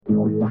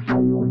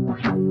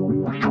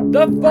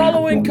The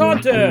following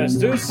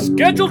contest is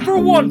scheduled for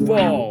one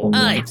fall.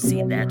 I've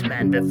seen that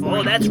man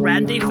before. That's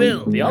Randy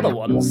Phil. The other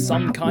one's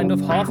some kind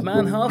of half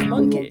man, half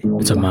monkey.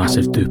 It's a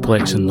massive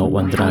duplex and not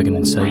one dragon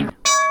in sight.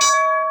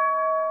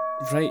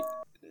 Right,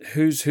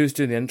 who's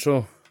doing the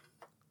intro?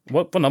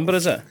 What number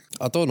is it?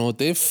 I don't know.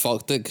 Dave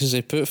fucked it because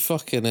he put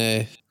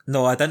fucking.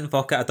 No, I didn't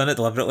fuck it. I done it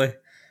deliberately.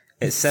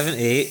 It's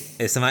 78.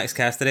 It's the Max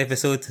Caster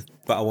episode,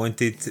 but I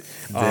wanted the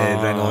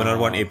Ring of Honor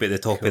one to be at the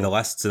top of the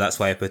list, so that's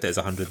why I put it as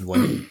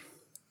 101.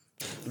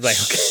 Right, okay.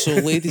 So,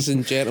 ladies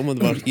and gentlemen,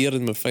 we're here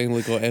and we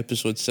finally got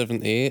episode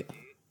 78.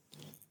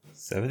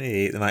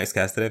 78, the Max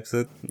Caster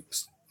episode.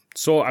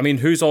 So, I mean,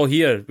 who's all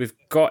here? We've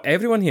got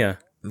everyone here.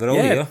 We're all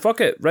here.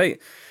 Fuck it,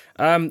 right.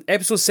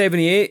 Episode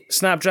 78,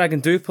 Snapdragon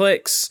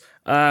Duplex.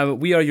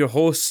 We are your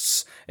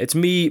hosts. It's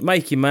me,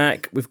 Mikey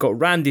Mac. We've got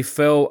Randy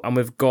Phil and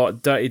we've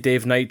got Dirty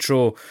Dave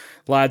Nitro.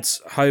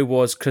 Lads, how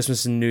was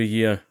Christmas and New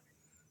Year?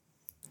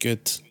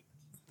 Good.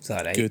 Is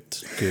that right? Good.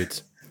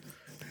 Good.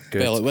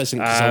 Well, it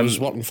wasn't because I was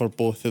working for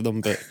both of them,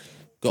 but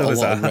got a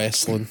lot of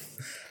wrestling.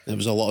 There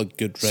was a lot of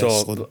good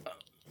wrestling.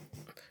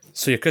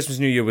 So your Christmas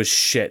and New Year was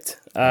shit.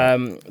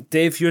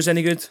 Dave, yours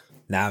any good?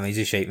 Nah, man,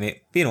 just shite,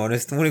 mate. Being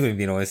honest, I'm only going to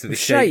be honest. It was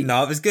Shite. shite.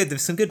 No, it was good. There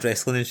was some good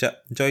wrestling and shit.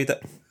 Enjoyed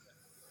it.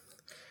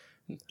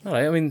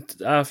 Alright, I mean,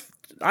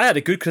 I had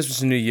a good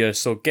Christmas and New Year,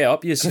 so get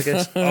up, yes, I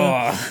guess.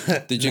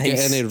 Did you get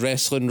any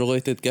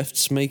wrestling-related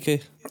gifts,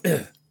 Mikey?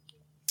 Did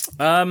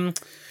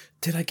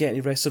I get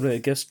any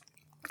wrestling-related gifts?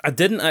 I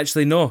didn't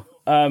actually know.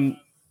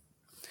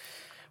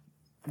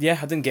 Yeah,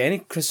 I didn't get any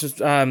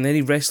Christmas,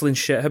 any wrestling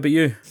shit. How about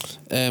you?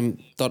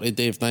 Dirty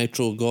Dave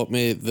Nitro got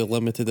me the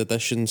limited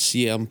edition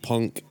CM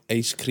Punk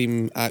ice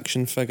cream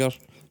action figure.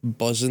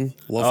 Buzzing.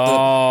 Loved it.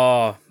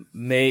 Oh,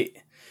 mate.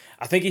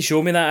 I think he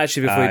showed me that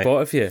actually before he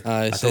bought it for you.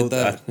 I said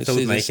that. I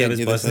told Mikey I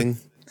was buzzing.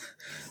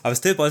 I was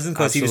too buzzing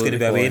because he was going to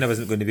be away and I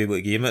wasn't going to be able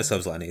to give him it, so I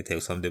was like, I need to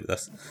tell somebody about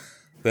this.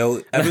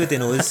 Well, everybody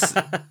knows.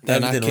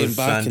 Then I everybody came knows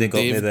back Randy and got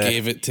me Dave the.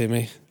 gave it to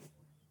me.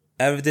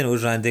 Everybody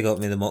knows Randy got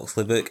me the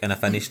Moxley book and I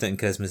finished it on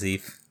Christmas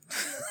Eve.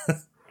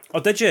 Oh,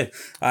 did you?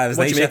 I was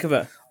What'd like, you make of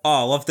it? Oh,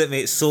 I loved it,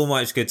 mate. So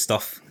much good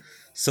stuff.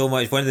 So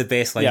much. One of the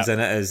best lines in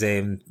it is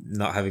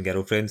not having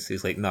girlfriends.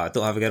 He's like, no,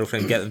 don't have a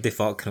girlfriend, get them to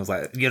fuck. And I was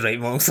like, you're right,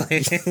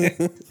 Moxley.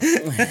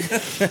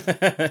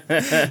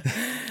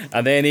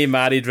 And then he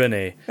married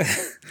Renee.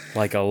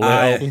 Like a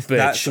little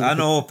bitch. I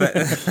know, but...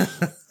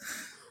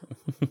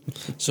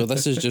 So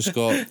this has just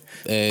got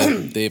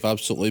Dave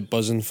absolutely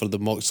buzzing for the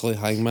Moxley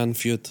Hangman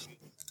feud.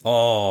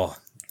 Oh,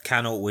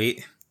 cannot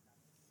wait.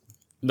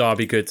 No, it'll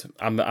be good.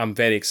 I'm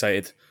very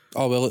excited.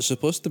 Oh, well, it's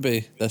supposed to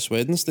be this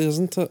Wednesday,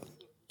 isn't it?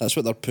 That's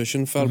what they're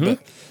pushing for, but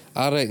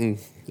I reckon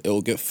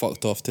it'll get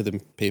fucked off to the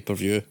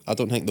pay-per-view. I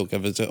don't think they'll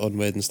give us it on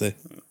Wednesday.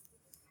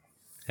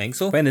 Think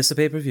so? When is the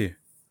pay-per-view?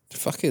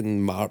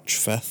 Fucking March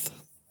 5th.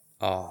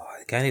 Oh,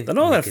 I can't even... They're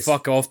not going to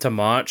fuck off to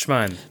March,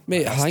 man.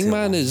 Mate,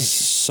 Hangman is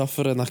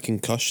suffering a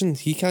concussion.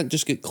 He can't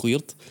just get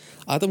cleared.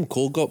 Adam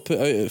Cole got put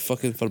out at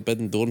fucking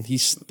Forbidden Door and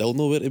he's still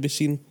nowhere to be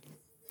seen.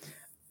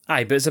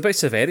 Aye, but it's about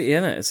severity,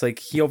 innit? It's like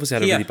he obviously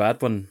had a really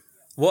bad one.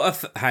 What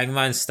if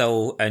Hangman's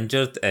still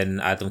injured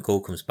and Adam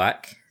Cole comes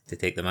back to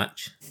take the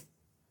match?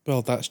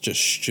 Well, that's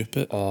just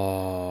stupid.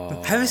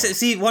 Oh. How is it?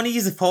 See, one of you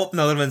is a pop and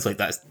the other one's like,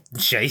 that's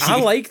shitey.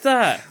 I like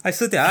that. I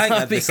said that.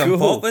 That'd be some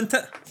pop, wouldn't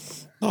it?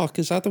 No,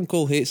 because Adam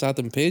Cole hates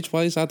Adam Page.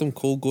 Why is Adam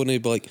Cole going to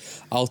be like,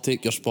 I'll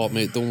take your spot,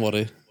 mate, don't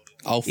worry.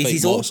 I'll fight He's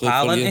his old Moxley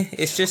pal, for isn't you. he?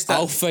 It's just that...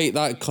 I'll fight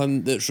that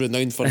cunt that's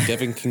renowned for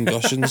giving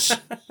concussions.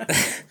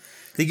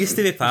 They used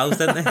to be pals,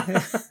 didn't they?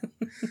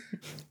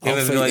 I'll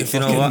fight like, the you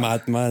know fucking what?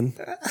 madman.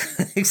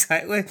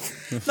 Exactly.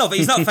 No, but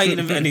he's not fighting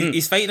him, and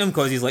he's fighting him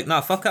because he's like, nah,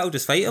 fuck it, I'll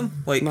just fight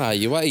him. Like, Nah,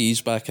 you want to ease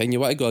back in. You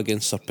want to go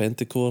against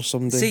Serpentico or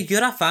somebody. see,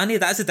 you're a fanny.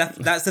 That's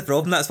the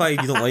problem. That's why you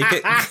don't like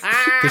it,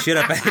 because you're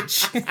a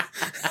bitch.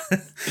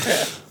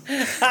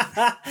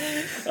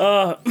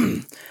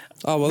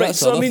 Oh, well, Right, that's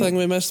so, the other I mean- thing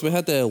we missed. We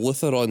had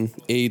Luther on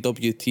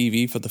AEW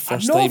TV for the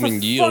first know, time for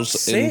in years.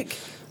 fuck's And sake.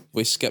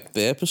 we skipped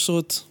the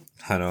episode.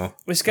 I know.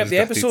 We skipped the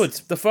episode.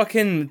 The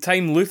fucking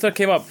time Luther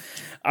came up.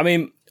 I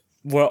mean,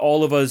 were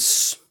all of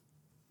us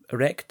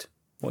erect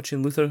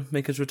watching Luther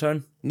make his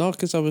return? No,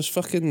 because I was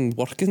fucking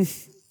working.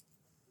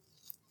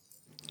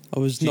 I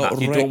was not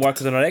You wrecked. don't work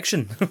with an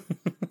erection.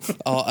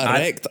 Oh,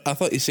 erect. I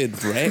thought you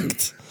said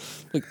wrecked.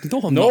 Like, no,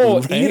 I'm No,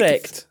 not wrecked.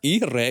 erect.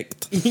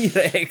 Erect.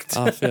 Erect.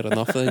 Ah, fair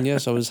enough then.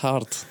 Yes, I was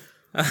hard.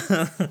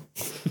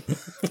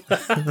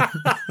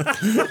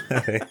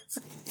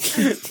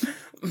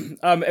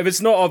 If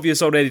it's not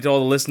obvious already to all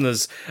the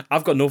listeners,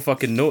 I've got no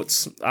fucking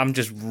notes. I'm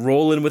just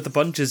rolling with the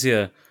punches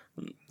here.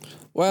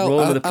 Well,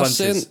 Rolling with the I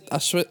punches.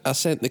 I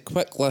sent the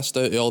quick list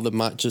out of all the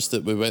matches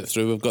that we went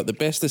through. We've got the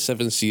best of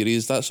 7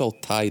 series. That's all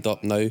tied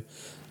up now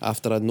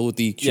after a no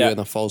DQ and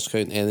a false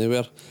count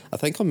anywhere. I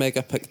think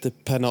Omega picked the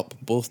pin up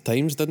both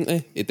times, didn't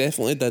he? He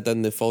definitely did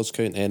in the false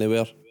count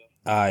anywhere.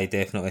 Aye,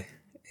 definitely.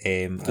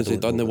 Because he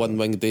done the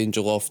one-winged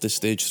angel off the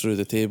stage through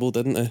the table,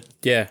 didn't he?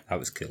 Yeah. That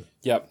was cool.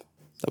 Yep.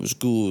 That was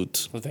good.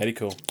 Very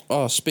cool.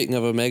 Oh, speaking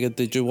of Omega,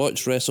 did you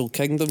watch Wrestle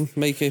Kingdom,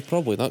 Mikey?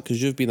 Probably not,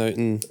 because you've been out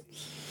in...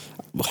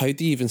 How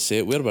do you even say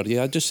it? Where were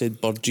you? I just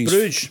said Burgess.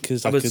 Bruges.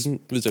 Because I was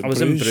couldn't... Was it I was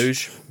Bruges? in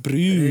Bruges.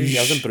 Bruges. Yeah,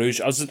 I was in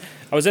Bruges.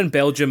 I was in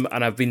Belgium,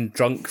 and I've been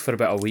drunk for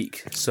about a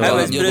week. So How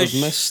was You'll have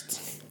Bruges?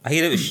 missed... I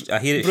hear it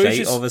Bruges shite,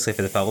 is- obviously,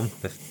 for the film,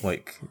 with,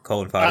 like,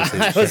 Colin Farrell.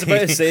 I was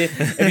about to say,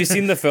 if you've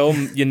seen the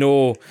film, you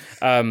know,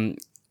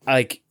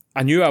 like,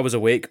 I knew I was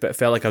awake, but it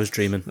felt like I was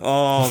dreaming.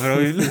 Oh,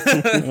 brilliant.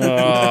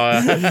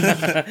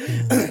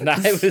 Nah,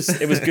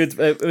 it was good.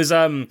 It was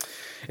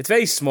it's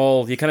very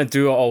small. You kind of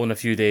do it all in a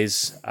few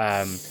days.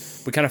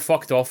 We kind of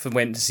fucked off and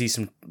went to see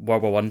some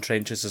World War One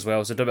trenches as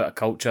well. So I did a bit of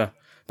culture,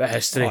 bit of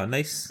history. Oh,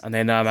 nice. And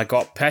then I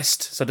got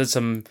pissed, so I did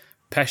some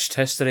pissed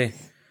history.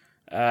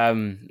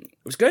 It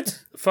was good.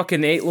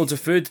 Fucking ate loads of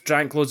food,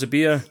 drank loads of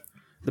beer.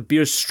 The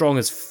beer's strong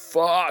as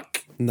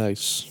fuck.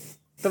 Nice.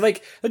 They're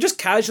just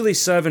casually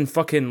serving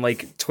fucking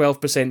like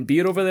 12%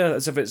 beer over there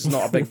as if it's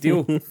not a big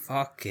deal.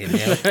 Fucking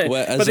hell.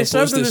 Well, as But they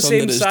served opposed them to the same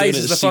somebody that's size doing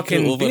as it the secret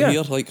fucking over beer.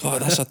 here, like, oh,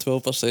 that's a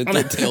 12%.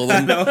 Don't tell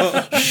them.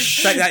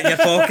 Stick that in your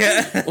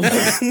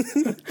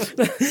pocket.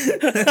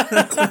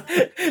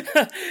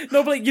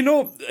 No, but like, you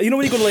know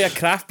when you go to like a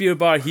craft beer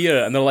bar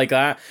here and they're like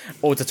that,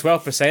 oh, it's a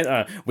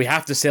 12%er, we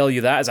have to sell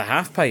you that as a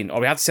half pint, or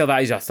we have to sell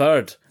that as your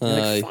third. You're Aye.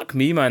 like, fuck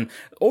me, man.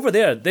 Over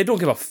there, they don't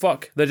give a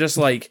fuck. They're just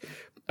like,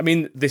 I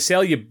mean, they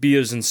sell you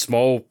beers in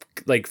small,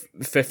 like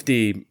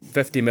 50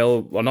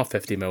 mil, well, not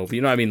 50 mil, but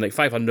you know what I mean, like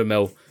 500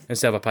 mil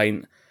instead of a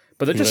pint.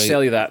 But they just Right.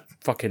 sell you that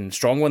fucking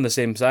strong one the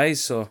same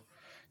size, so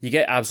you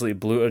get absolutely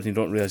bloated and you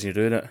don't realise you're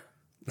doing it.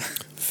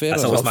 Fair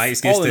That's enough. always my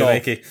excuse All in too, all-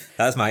 Mikey.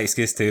 That's my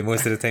excuse too,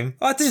 most of the time.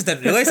 Oh, I just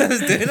didn't realise I was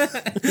doing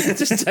it.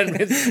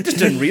 just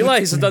didn't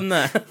realise I'd done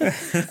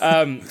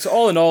that. So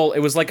all in all, it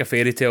was like a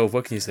fairy tale.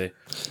 What can you say?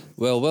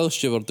 Well,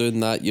 whilst you were doing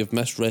that, you've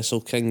missed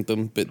Wrestle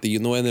Kingdom, but do you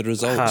know any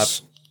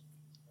results?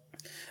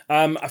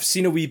 I've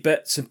seen a wee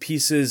bits and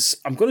pieces.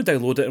 I'm going to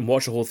download it and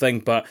watch the whole thing,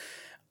 but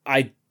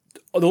the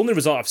only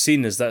result I've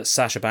seen is that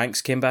Sasha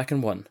Banks came back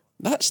and won.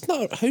 That's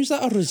not... How's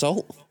that a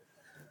result?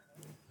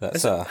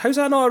 That's How's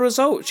that not a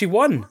result? She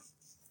won.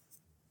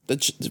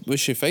 Was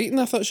she fighting?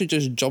 I thought she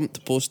just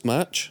jumped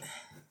post-match.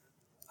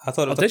 I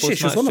thought it was Did she?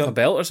 She was post-match on a jump.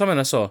 belt or something.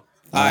 I saw.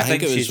 I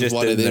think it she's was just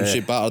one of in them. the- She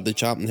battered the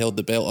champ and held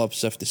the belt up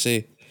as if to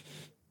say,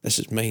 "This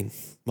is mine,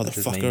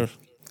 motherfucker." mine.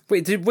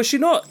 Wait, was she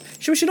not?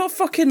 Was she not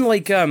fucking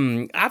like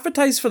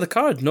advertised for the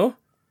card? No.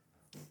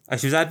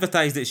 She was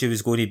advertised that she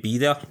was going to be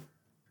there.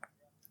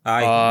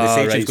 Aye, they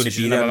said she was going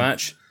to be there, a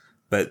match.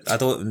 but I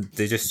don't.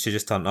 She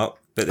just turned up.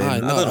 But then Aye, I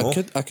no, don't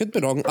know. I could be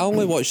wrong. I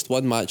only watched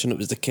one match and it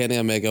was the Kenny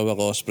Omega Will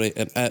Ospreay,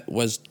 and it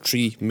was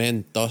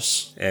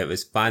tremendous. It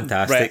was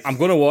fantastic. Right, I'm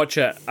going to watch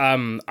it. I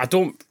mean,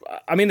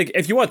 like,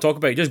 if you want to talk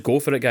about it, just go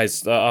for it,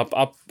 guys.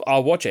 I'll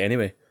watch it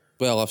anyway.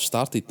 Well, I've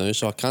started now,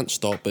 so I can't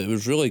stop. But it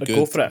was really good.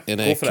 Go for it. And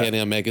Go for it. Kenny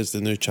Omega's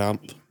the new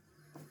champ.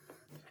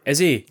 Is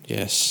he?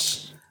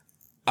 Yes.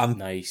 I'm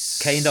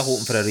Nice. kind of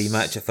hoping for a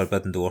rematch at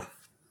Forbidden Door.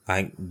 I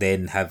think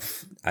then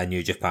have a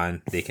New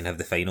Japan. They can have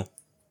the final.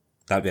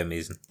 That'd be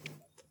amazing.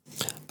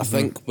 I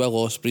think Will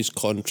Ospreay's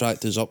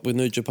contract is up with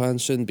New Japan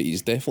soon, but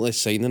he's definitely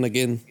signing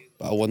again.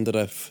 But I wonder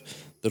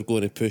if they're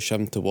going to push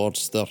him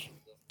towards their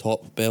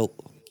top belt.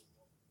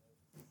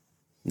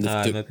 And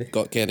they've Maybe.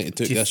 got Kenny to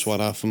take you this one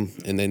off him,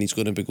 and then he's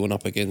going to be going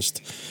up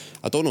against...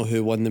 I don't know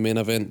who won the main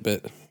event,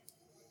 but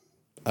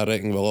I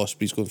reckon Will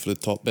Ospreay's going for the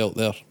top belt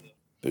there.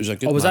 It was a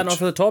good Oh, was match. that not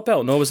for the top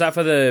belt? No, was that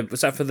for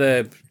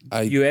the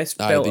US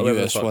Aye, belt? the or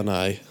whatever US fuck? one,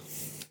 aye.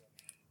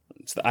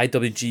 It's the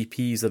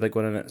IWGP is the big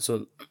one in it.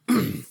 So,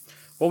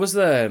 what was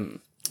the?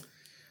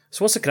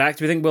 So what's the crack?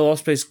 Do we think Will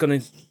Ospreay's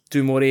going to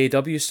do more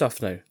AEW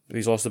stuff now? That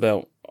he's lost the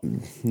belt.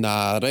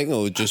 Nah, I reckon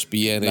it'll just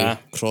be any Nah.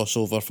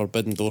 crossover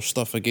Forbidden Door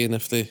stuff again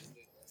if they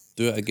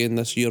do it again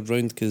this year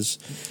round, because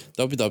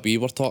WWE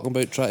were talking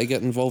about trying to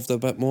get involved a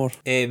bit more.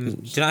 Do you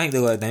not think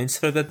they'll announce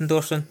Forbidden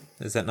Door soon?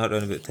 Is that not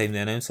around about time they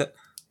announce it?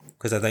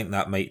 Because I think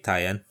that might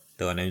tie in.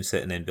 They'll announce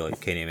it and then be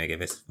like Kenny Omega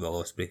vs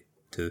Will Ospreay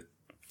 2.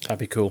 That'd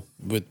be cool.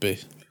 Would be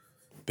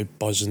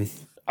buzzing.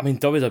 I mean,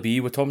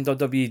 WWE. We're talking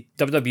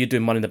WWE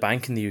doing Money in the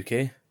Bank in the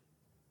UK.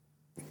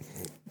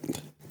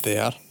 They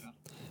are.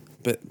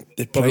 But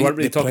the But we price, weren't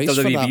really the talking price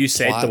for WWE. that but you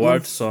said the platinum-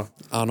 word, so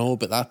I know,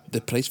 but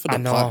the price for I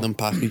the know. platinum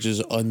package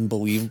is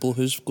unbelievable.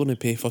 Who's going to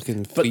pay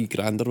fucking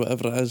 $3,000 or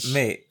whatever it is?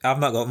 Mate, I've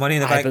not got money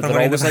in the Aye, bank but for they're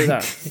Money in the always like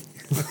Bank.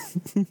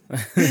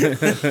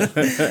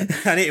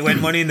 that. I need to win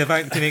Money in the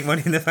Bank to make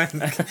Money in the Bank.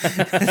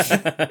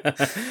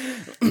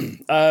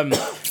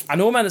 I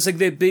know, man. It's like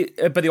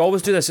but they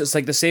always do this. It's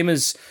like the same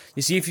as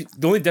you see.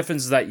 The only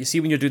difference is that you see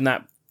when you're doing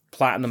that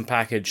platinum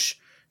package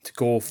to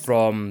go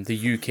from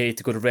the UK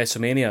to go to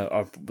WrestleMania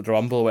or the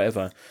Rumble or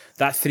whatever,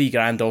 that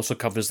 $3,000 also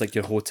covers like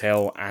your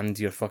hotel and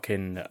your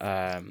fucking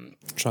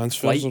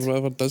Transfers Flight. or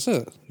whatever, does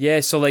it? yeah.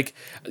 So like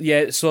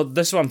So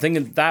this is what I'm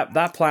thinking.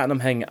 That platinum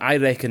thing, I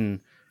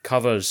reckon,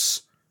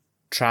 covers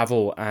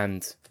travel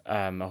and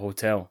a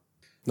hotel.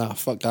 Nah,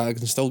 fuck that. I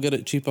can still get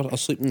it cheaper. I'll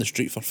sleep in the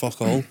street for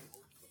fuck all.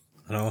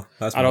 I know,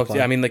 that's I my don't.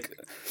 plan. I mean, like,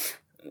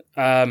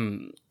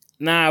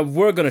 Nah,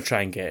 we're gonna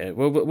try and get it.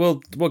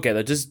 We'll get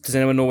there. Does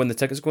anyone know when the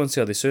tickets go on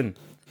sale? Are they soon?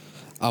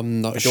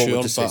 I'm not I don't sure,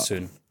 want to say but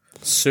soon.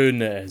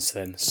 Soon it is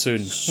then.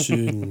 Soon.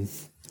 soon.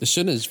 As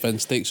soon as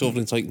Vince takes over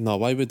and it's like, no,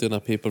 why are we doing a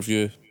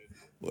pay-per-view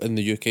in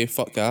the UK?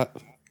 Fuck that.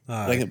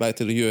 Bring it back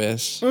to the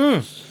US.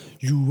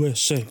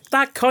 USA.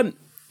 That cunt.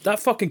 That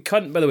fucking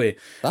cunt, by the way.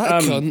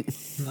 That cunt.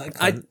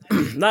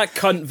 That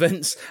cunt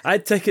Vince. I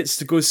had tickets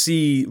to go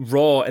see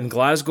Raw in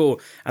Glasgow,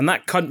 and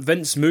that cunt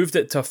Vince moved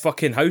it to a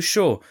fucking house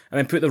show and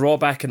then put the Raw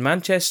back in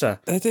Manchester.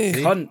 Did he?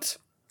 Cunt.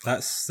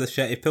 That's the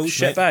shit he pulled, mate.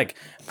 Shitbag.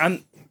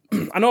 And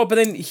I know, but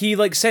then he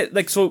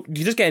said so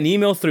you just get an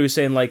email through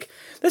saying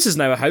this is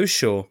now a house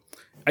show.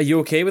 Are you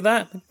okay with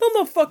that? No, I'm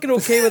not fucking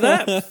okay with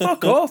that.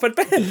 Fuck off. I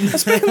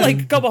spent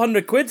a couple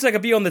 £100 so I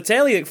could be on the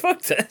telly.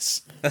 Fuck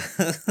this.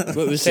 But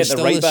was Take it the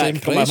still right the back, same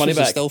got my price? money Was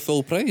it back. still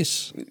full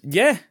price?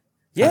 Yeah.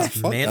 Yeah.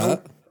 Fuck Mental.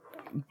 that.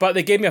 But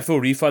they gave me a full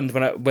refund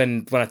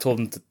when I told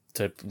them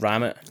to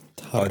ram it.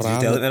 Oh, did you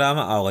tell it to ram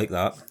it? I like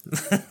that.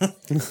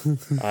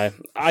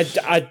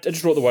 I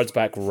just wrote the words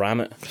back,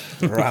 ram it.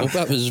 I hope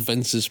that was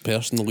Vince's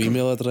personal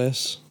email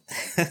address.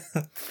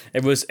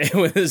 It was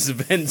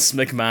Vince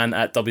McMahon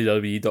at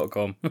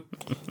WWE.com.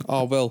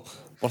 Oh, well,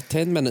 we're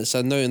 10 minutes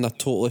in now and I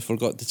totally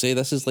forgot to say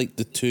this is like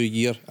the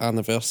 2-year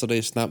anniversary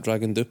of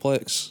Snapdragon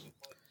Duplex.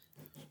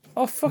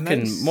 Oh, fucking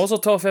Nice.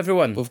 Mazel tov,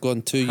 everyone. We've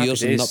gone 2 Happy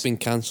years and days. not been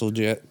cancelled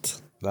yet.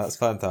 That's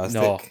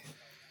fantastic.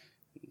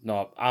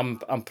 No, I'm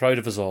proud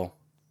of us all.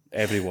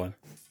 Everyone.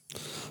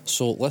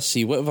 So let's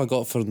see, what have I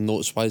got for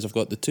notes wise? I've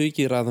got the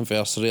 2-year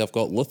anniversary, I've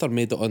got Luther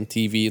made it on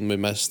TV and we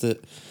missed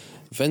it.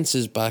 Vince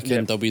is back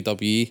in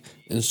WWE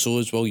and so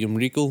is William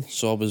Regal,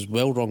 so I was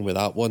well wrong with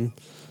that one.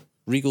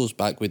 Regal's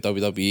back with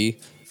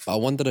WWE, but I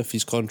wonder if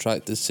his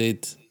contract has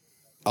said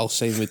I'll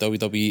sign with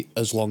WWE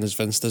as long as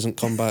Vince doesn't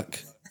come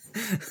back.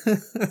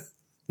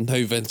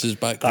 Now Vince is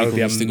back, That would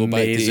Regal be needs to go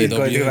back to amazing.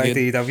 Go do AEW like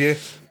again.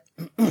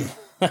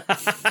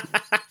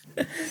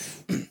 AEW.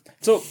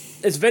 So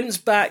is Vince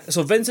back?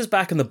 So Vince is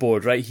back on the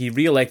board, right? He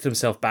re-elected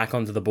himself back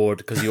onto the board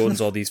because he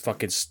owns all these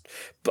fucking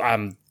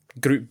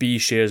Group B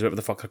shares, whatever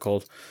the fuck they're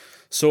called.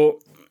 So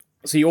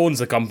he owns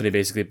the company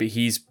basically, but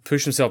he's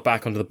pushed himself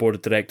back onto the board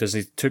of directors.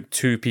 And he took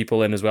 2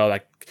 people in as well.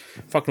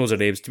 Fuck knows their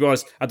names. To be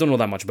honest, I don't know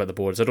that much about the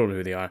boards. I don't know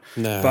who they are.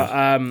 No.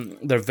 But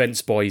they're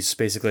Vince boys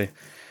basically.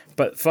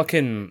 But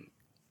fucking,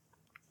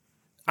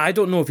 I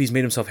don't know if he's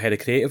made himself head of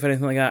creative or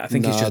anything like that. I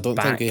think Nah, he's I just don't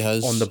think back he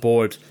has. on the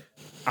board.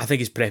 I think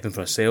he's prepping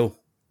for a sale.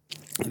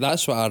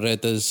 That's what I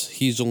read is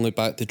he's only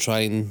back to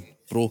try and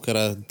broker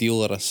a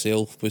deal or a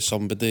sale with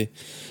somebody,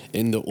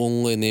 and the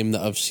only name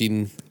that I've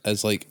seen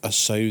is like a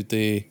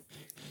Saudi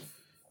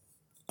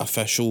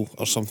official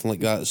or something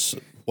like that's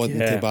wanting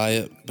Yeah. to buy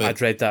it, but I'd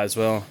read that as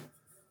well.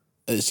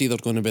 it's either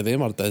going to be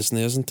them or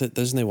Disney, isn't it?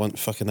 Disney want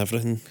fucking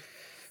everything.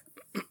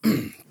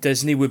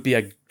 Disney would be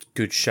a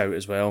good shout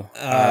as well.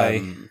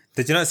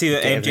 Did you not see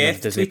what Get everything on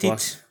MJF Disney tweeted?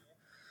 Plus.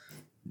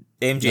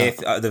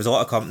 MJF, there was a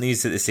lot of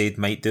companies that they said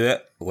might do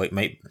it, like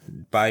might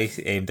buy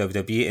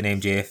WWE,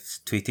 and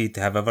MJF tweeted,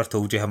 "Have I ever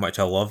told you how much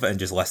I love it?" and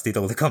just listed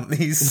all the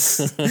companies.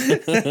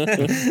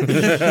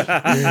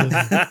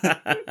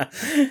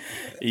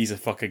 He's a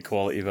fucking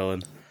quality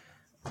villain.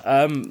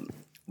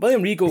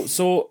 William Regal.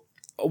 So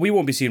we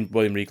won't be seeing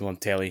William Regal on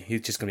telly.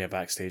 He's just gonna be a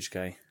backstage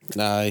guy.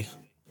 Aye.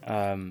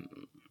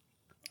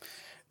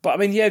 But I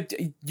mean, yeah,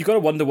 you got to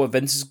wonder what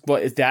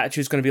the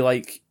attitude's going to be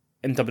like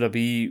in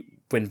WWE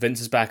when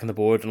Vince is back on the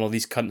board and all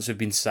these cunts who've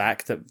been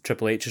sacked that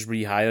Triple H has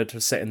rehired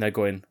are sitting there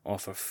going, "Oh,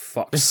 for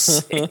fuck's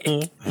sake!"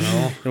 They're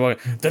going,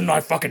 "Didn't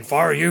I fucking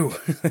fire you?"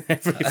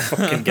 Every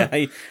fucking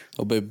guy.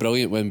 It'll be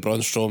brilliant when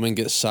Braun Strowman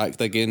gets sacked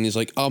again. He's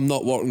like, I'm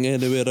not working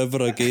anywhere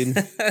ever again.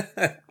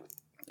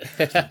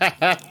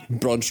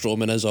 Braun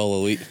Strowman is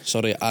all elite.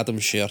 Sorry, Adam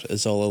Scher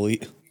is all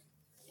elite.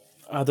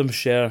 Adam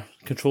Scher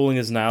controlling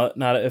his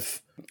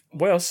narrative.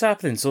 What else is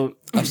happening? So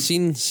I've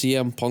seen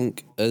CM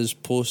Punk is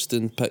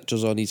posting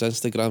pictures on his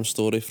Instagram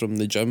story from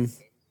the gym.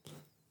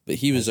 But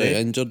he was out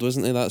injured,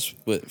 wasn't he? That's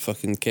what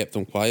fucking kept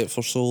him quiet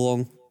for so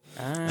long.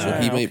 So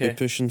he might be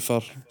pushing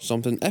for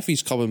something. If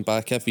he's coming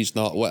back, if he's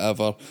not,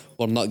 whatever.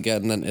 We're not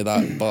getting into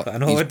that. But I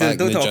know, he's back in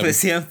don't the talk gym. about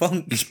CM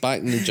Punk. He's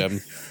back in the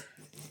gym.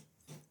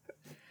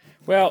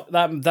 well,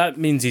 that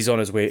means he's on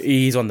his way.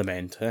 He's on the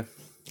mend. Eh?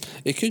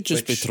 It could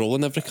just be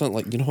trolling every cunt.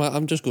 Like, you know what?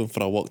 I'm just going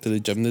for a walk to the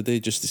gym today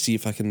just to see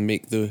if I can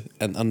make the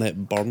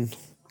internet burn.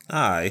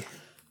 Aye.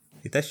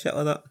 He does shit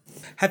like that.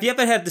 Have you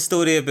ever heard the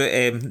story about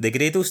the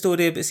Grado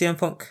story about CM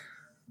Punk?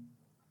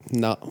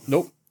 Nah.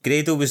 Nope.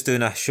 Grado was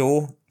doing a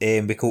show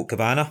with Colt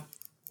Cabana.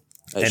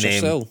 It's And,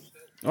 yourself.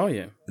 Oh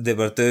yeah. They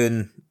were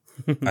doing,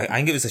 I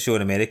think it was a show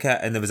in America,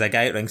 and there was a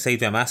guy at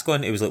ringside with a mask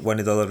on. He was like one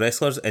of the other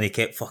wrestlers, and he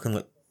kept fucking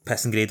like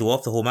pissing Grado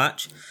off the whole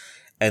match.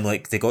 And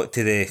like they got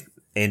to the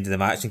end of the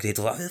match, and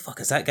Grado was like, "Who the fuck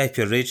is that guy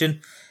pure raging?"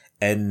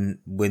 And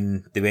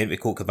when they went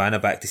with Colt Cabana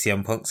back to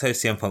CM Punk's house,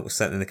 CM Punk was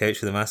sitting on the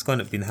couch with a mask on.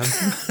 It'd been him.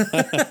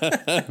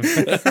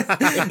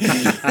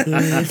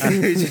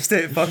 He was just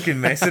out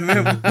fucking messing with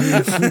him.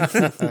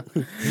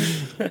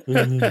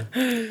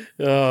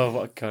 Oh,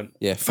 what a cunt.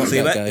 Yeah, fuck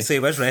So that guy. he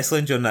was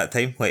wrestling during that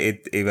time.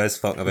 Like he was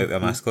fucking about with a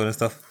mask on and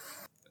stuff.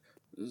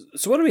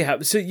 So what do we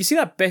have? So you see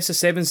that Best of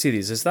 7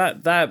 series? Is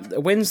that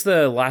when's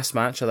the last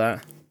match of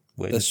that?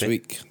 This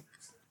week.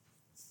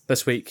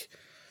 This week.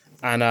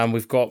 And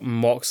we've got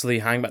Moxley,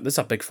 Hangman. This is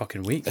a big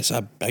fucking week. It's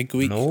a big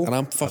week, No, and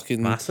I'm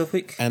fucking massive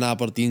week. in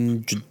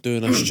Aberdeen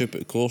doing a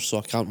stupid course, so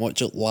I can't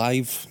watch it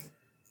live.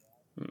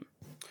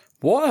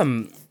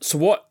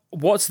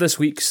 What's this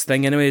week's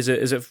thing anyway? Is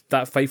it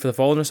that Fight for the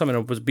Fallen or something,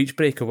 or was it Beach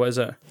Break, or what is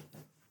it?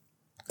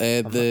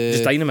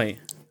 Just Dynamite.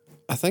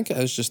 I think it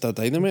is just a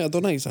Dynamite. I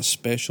don't think it's a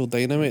special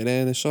Dynamite of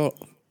any sort.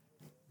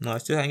 No, I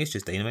think it's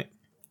just Dynamite.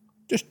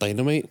 Just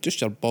Dynamite,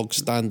 just your bog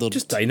standard.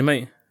 Just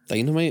Dynamite.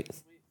 Dynamite.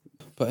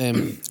 But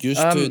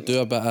used to do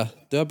a bit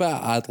of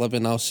ad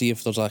libbing. I'll see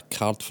if there's a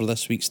card for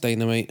this week's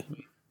Dynamite.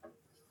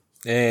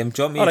 Do you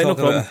want me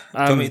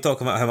to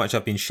talk about how much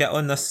I've been shit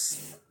on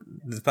this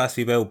the past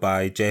few while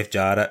by Jeff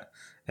Jarrett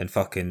and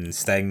fucking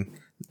Sting?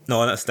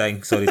 No, not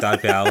Sting. Sorry,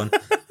 Darby Allin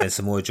and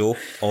Samoa Joe.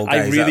 All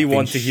guys I really that I've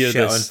want been to hear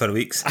shit this. on for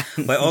weeks.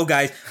 Like all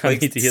guys,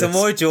 like need to hear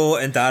Samoa Joe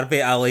and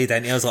Darby, I laid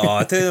into. I was like,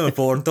 oh, two of them are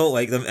boring, don't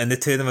like them, and the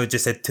two of them have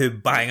just had two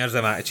bangers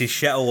of matches,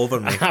 shit all over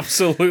me.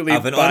 Absolutely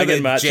I've been on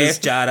bagging about matches.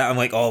 Jeff Jarrett. I'm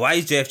like, oh, why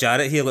is Jeff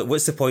Jarrett here? Like,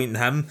 what's the point in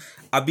him?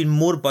 I've been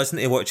more buzzing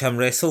to watch him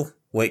wrestle,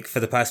 like,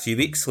 for the past few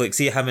weeks. Like,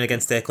 see him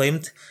against the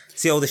Acclaimed.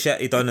 See all the shit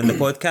he done in the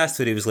podcast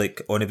where he was,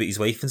 like, on about his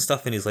wife and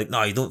stuff, and he's like,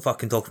 no, you don't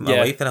fucking talk about my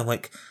wife. And I'm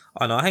like,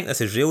 oh, no, I think this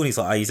is real. And he's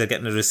like, he's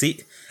getting a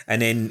receipt.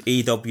 And then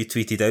AEW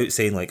tweeted out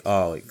saying, like,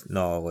 oh, like,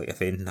 no, like,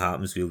 if anything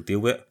happens, we'll deal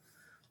with it.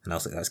 And I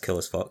was like, that's cool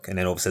as fuck. And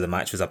then obviously the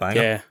match was a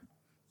banger. Yeah.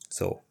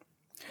 So,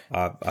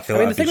 I feel I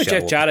mean, like the thing with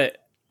Jeff Jarrett...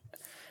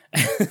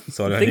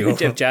 Sorry, the thing with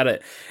Jeff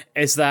Jarrett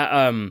is that,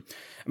 I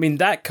mean,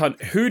 that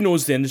cunt, who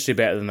knows the industry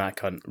better than that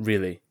cunt,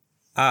 really?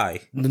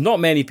 Aye. Not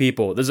many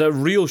people. There's a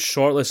real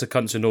short list of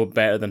cunts who know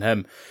better than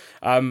him.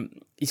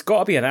 He's got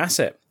to be an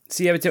asset.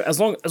 See, as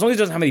long as he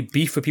doesn't have any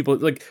beef with people,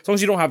 like, as long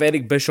as you don't have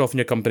Eric Bischoff in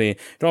your company, you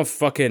don't have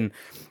fucking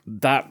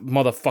that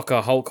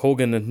motherfucker Hulk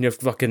Hogan in your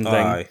fucking thing.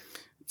 Aye.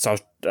 So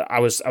I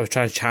was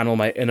trying to channel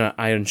my inner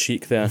Iron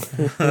Sheik there.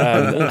 Fuck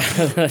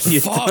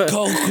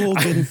Hulk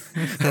Hogan.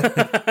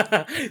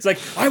 It's like,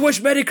 I wish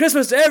Merry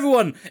Christmas to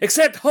everyone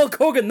except Hulk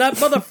Hogan, that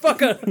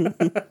motherfucker.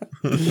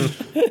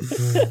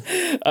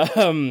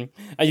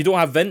 And you don't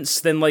have Vince,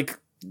 then like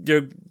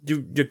you're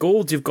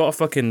gold. You've got a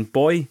fucking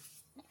boy.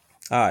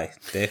 Aye,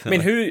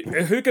 definitely. I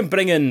mean, who can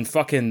bring in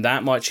fucking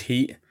that much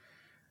heat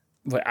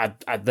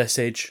at this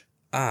age?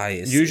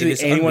 Aye, Usually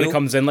anyone unreal. who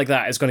comes in like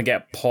that is going to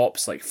get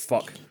pops like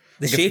fuck.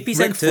 The Like, shape if he's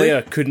Ric in too.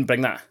 Flair couldn't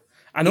bring that.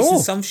 I know. He's in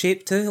some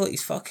shape too. Like,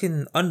 he's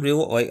fucking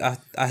unreal. Like,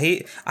 I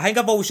think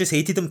I've always just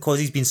hated him because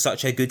he's been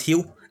such a good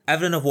heel.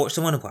 Everyone I've watched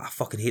him on, I'm like, I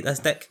fucking hate this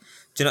dick.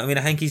 Do you know what I mean?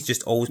 I think he's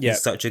just always been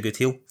such a good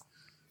heel.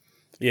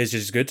 He is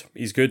just good.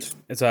 He's good.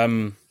 It's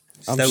I'm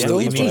Still still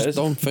really just is.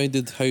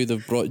 dumbfounded how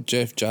they've brought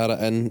Jeff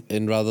Jarrett in,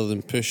 and rather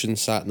than pushing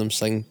Satnam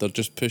Singh, they're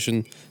just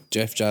pushing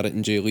Jeff Jarrett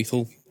and Jay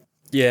Lethal.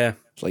 yeah.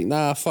 It's like,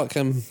 nah, fuck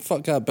him.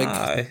 Fuck that big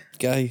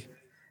guy.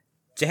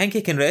 Do you think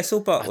he can wrestle?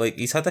 But like,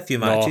 he's had a few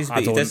matches, I but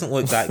he don't. doesn't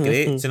look that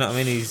great. Do you know what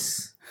I mean?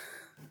 He's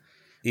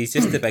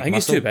just the big I think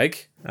muscle. he's too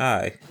big.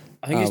 Aye.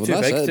 I think he's Well, too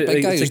that's big. it. To, Big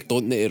like, guys it's like,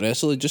 don't need to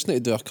wrestle. They just need to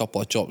do a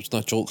couple of chops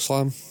and a choke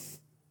slam.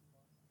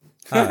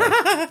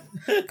 Aye.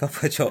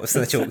 Couple of chops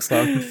and a choke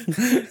slam.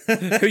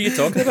 who are you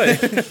talking about?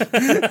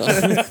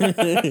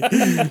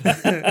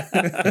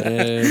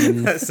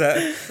 That's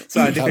it.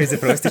 So Andy pays the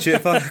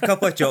prostitute for a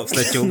couple of chops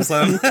and a choke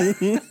slam.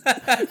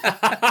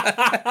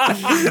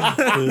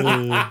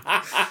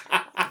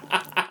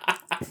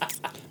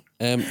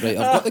 Right,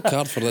 I've got the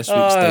card for this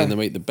week's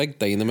Dynamite, the big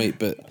Dynamite,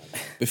 but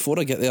before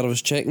I get there, I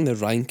was checking the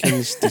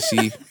rankings to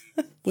see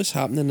what's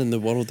happening in the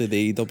world of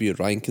the AEW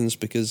rankings,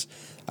 because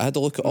I had to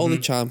look at all the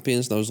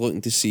champions and I was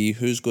looking to see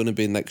who's going to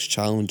be next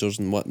challengers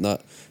and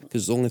whatnot,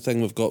 because the only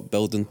thing we've got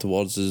building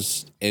towards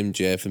is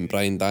MJF and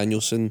Bryan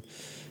Danielson.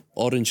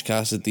 Orange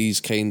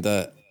Cassidy's kind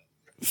of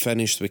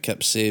finished with Kip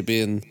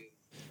Sabian.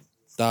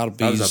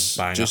 Darby's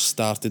banger. just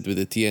started with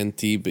the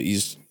TNT, but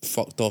he's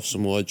fucked off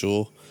Samoa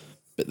Joe.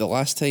 But the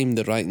last time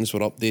the rankings were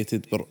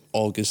updated were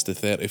August the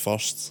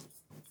 31st.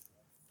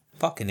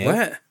 Fucking hell.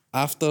 What?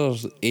 After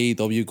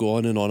AEW go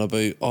on and on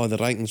about, oh, the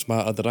rankings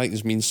matter, the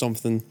rankings mean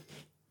something,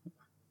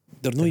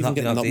 they're not even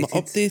been getting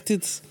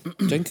updated. Do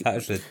you think That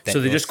was ridiculous.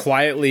 So they just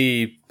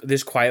quietly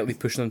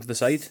pushing them to the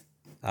side.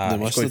 they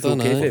must going have done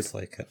full kayfabe. that? Looks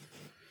like it.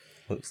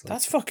 Looks like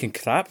That's fucking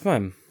crap,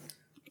 man.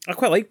 I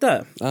quite like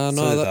that.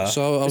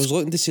 So I was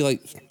looking to see,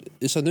 like,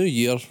 it's a new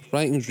year,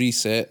 rankings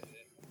reset,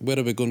 where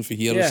are we going for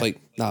here? Yeah. It's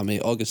like, nah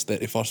mate, August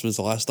 31st was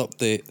the last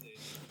update.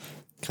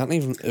 Can't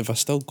even, if I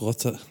still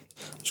got it.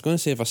 I was going to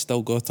say if I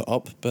still got it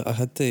up, but I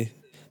had to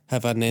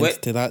have an end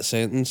Wait. to that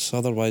sentence,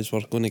 otherwise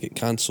we're going to get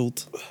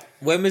cancelled.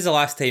 When was the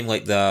last time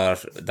like their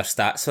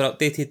stats were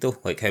updated though?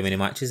 Like how many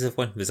matches they've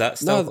won? Was that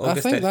still No, I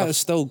August think 31st? that is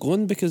still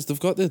going because they've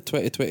got the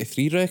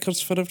 2023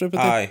 records for everybody.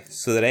 Aye,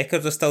 so the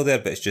records are still there,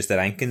 but it's just the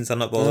rankings are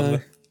not bothered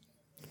with.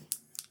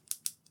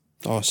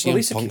 Oh, at CM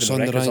least they're Punk's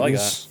keeping on the the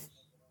records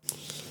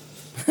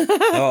like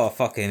rankings. Oh,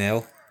 fucking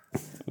hell.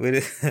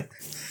 Maybe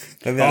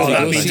Oh, that's that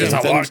what means it it's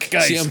is. a work,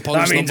 guys. CM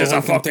Punk's That means it's a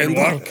number one fucking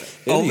contender. work.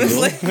 There you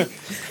go. Obviously.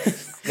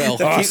 Well, Oh,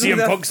 keeping CM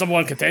that. Punk's number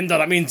one contender.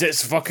 That means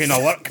it's fucking a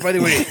work, by the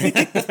way.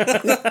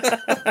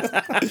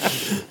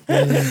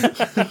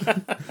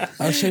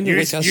 that sounds You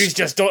like a,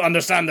 just don't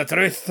understand the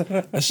truth.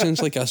 that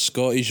sounds like a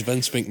Scottish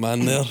Vince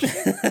McMahon there.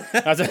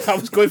 I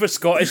was going for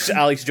Scottish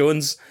Alex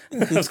Jones.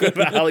 I was going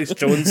for Alex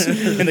Jones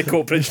in the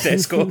Coatbridge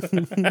Tesco.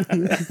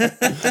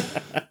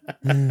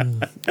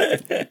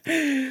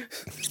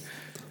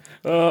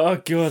 Oh,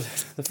 God.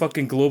 The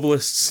fucking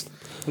globalists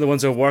are the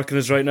ones who are working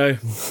us right now.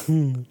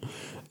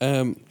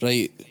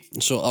 Right,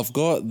 so I've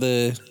got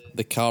the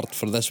card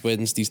for this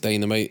Wednesday's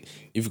Dynamite.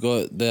 You've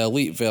got the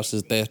Elite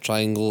versus Death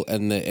Triangle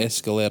in the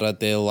Escalera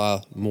de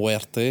la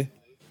Muerte,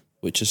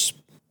 which is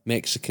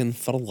Mexican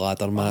for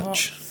ladder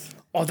match.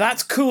 Oh,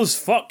 that's cool as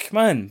fuck,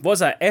 man. What's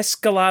that?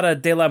 Escalada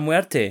de la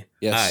Muerte.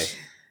 Yes, Aye.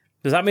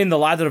 Does that mean the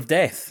ladder of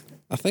death?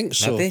 I think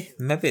so.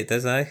 Maybe it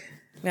does, aye.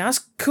 Yeah, that's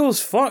cool as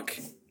fuck.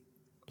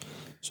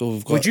 So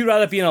we've got Would you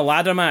rather be in a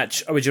ladder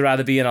match or would you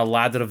rather be in a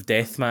ladder of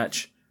death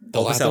match? the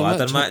Opposite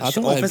ladder match. I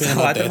don't want to be Opposite in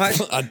a ladder death,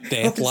 match. a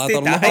death Opposite ladder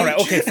die. match. All right,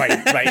 okay, fine,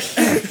 right.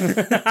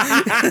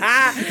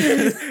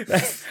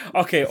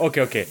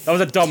 Okay. That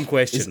was a dumb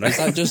question, right? Is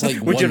that just like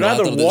Would one you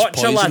rather ladder that's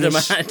watch a ladder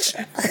poisonous?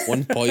 match?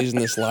 One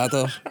poisonous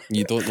ladder.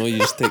 You don't know, you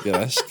just take the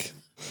risk.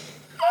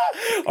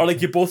 Or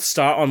like you both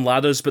start on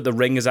ladders, but the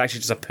ring is actually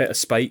just a pit of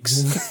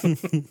spikes?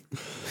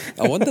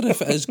 I wonder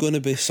if it is going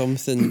to be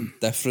something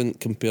different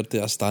compared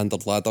to a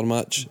standard ladder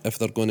match, if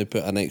they're going to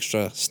put an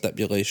extra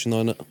stipulation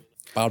on it.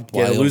 Barbed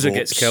Yeah, wire the loser ropes.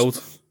 gets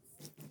killed.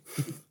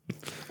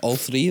 All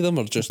three of them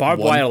are just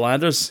Barbed one? wire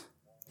ladders.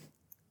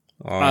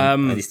 Oh, it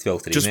needs to be all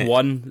three, Just mate.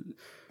 one.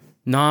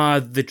 Nah,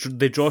 they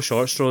draw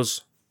short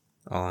straws.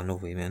 Oh, no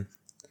way, man.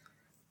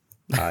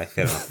 Aye,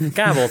 fair enough. Can't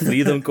have all three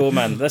of them go,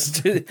 man. That's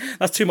too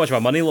much of a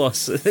money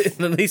loss. At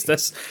least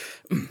this.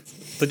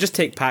 They'll just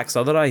take Pac's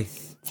other eye.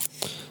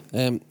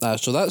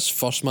 So that's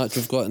first match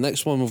we've got.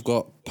 Next one we've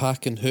got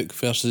Pac and Hook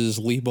versus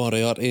Lee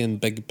Moriarty and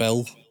Big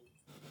Bill.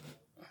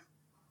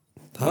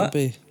 That'd What?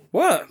 be...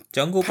 What?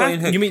 Jungle Boy Pac?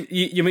 and Hook.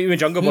 You mean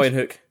Jungle Boy and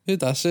Hook?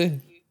 Who'd I say?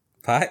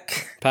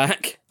 Pac?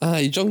 Pac?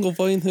 Aye, Jungle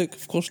Boy and Hook.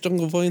 Of course,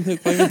 Jungle Boy and Hook.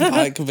 Why would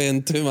Pac be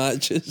in two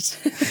matches?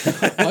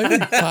 Why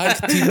would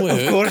Pac team with Of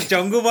Hook? course,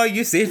 Jungle Boy,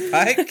 you say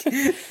Pac.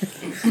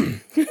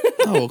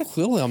 Oh, well,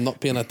 clearly I'm not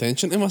paying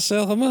attention to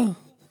myself, am I?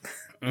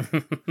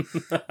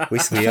 We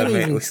swear,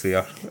 mate, we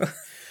swear.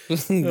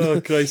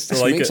 Oh, Christ, I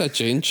This like makes it. a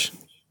change.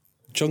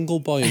 Jungle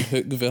Boy and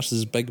Hook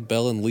versus Big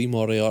Bill and Lee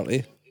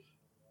Moriarty.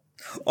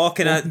 Oh,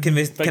 can I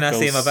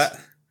say my bit?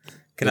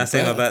 Can I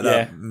say my bit?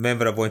 Yeah.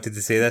 Remember, I wanted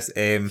to say this.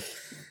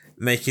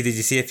 Mikey, did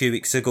you see a few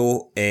weeks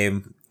ago?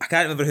 I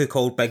can't remember who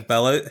called Big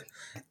Bill out,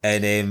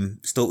 and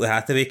Stokely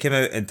Hathaway came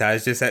out, and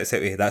Taz just sits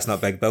out with, "That's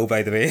not Big Bill,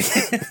 by the way."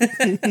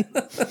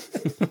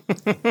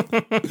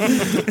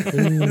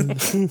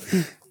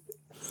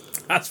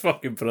 That's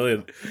fucking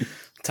brilliant.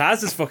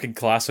 Taz is fucking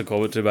class on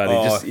commentary, man.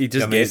 Oh, He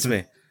just gets amazing.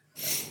 me.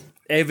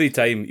 Every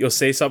time you'll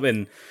say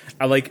something,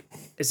 I like.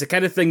 It's the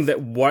kind of thing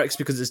that works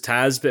because it's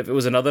Taz, but if it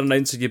was another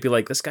announcer, you'd be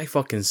like, this guy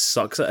fucking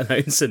sucks at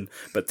announcing.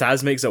 But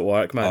Taz makes it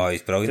work, man. Oh,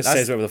 he's brilliant. Just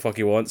That's- says whatever the fuck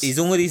he wants. He's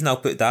the only reason I'll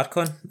put Dark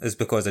on is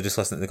because I just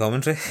listen to the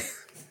commentary.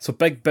 So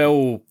Big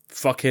Bill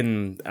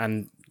fucking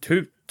and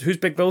who's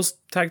Big Bill's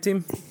tag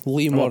team?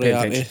 Lee I'm not paying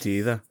attention Moriarty. to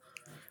either.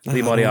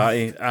 Lee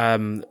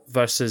Moriarty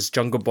versus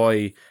Jungle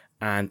Boy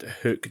and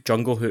Hook,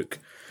 Jungle Hook.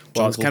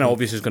 Well, it's Jungle kind of Hook.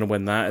 obvious who's going to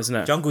win that, isn't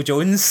it? Jungle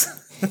Jones.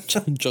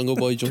 Jungle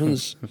Boy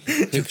Jones.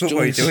 Hook Jungle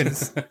Boy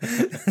Jones.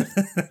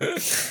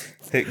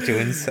 Hook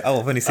Jones. I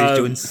love when he says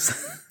Jones.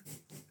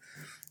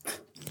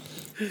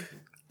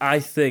 I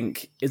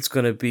think it's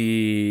going to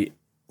be.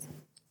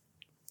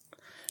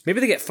 Maybe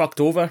they get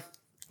fucked over.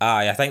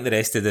 Aye, I think the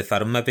rest of the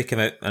firm maybe come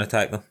out and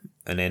attack them,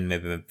 and then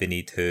maybe we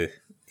need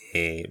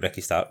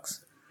Ricky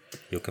Starks.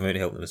 He'll come out to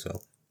help them as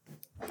well.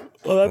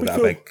 Oh, that'd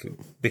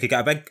We could get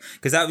a big,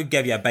 because that would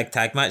give you a big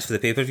tag match for the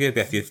pay per view.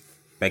 Be a few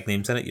big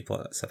names in it. You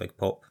put that's a big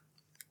pop.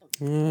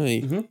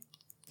 Aye.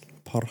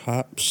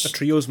 Perhaps.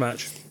 Trios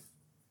match.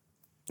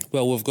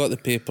 Well, we've got the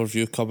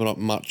pay-per-view coming up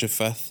March the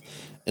 5th,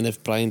 and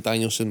if Bryan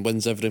Danielson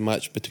wins every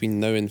match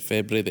between now and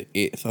February the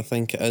 8th, I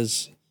think it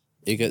is,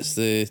 he gets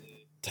the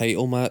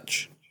title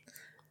match.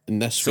 And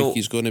this week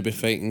he's going to be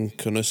fighting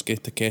Konosuke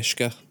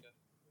Takeshita.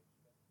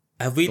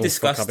 Have we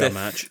discussed a if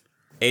match?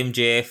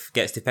 MJF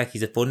gets to pick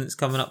his opponents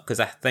coming up, because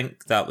I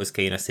think that was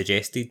kind of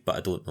suggested, but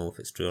I don't know if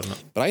it's true or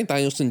not. Bryan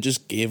Danielson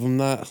just gave him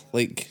that.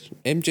 Like,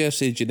 MJF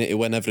said you need to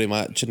win every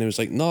match, and he was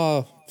like,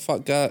 no,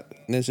 fuck that.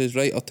 And he says,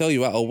 right, I'll tell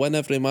you what, I'll win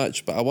every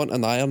match, but I want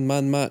an Iron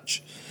Man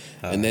match.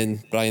 And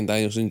then Bryan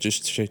Danielson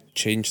just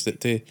changed it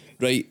to,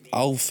 right,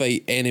 I'll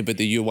fight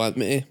anybody you want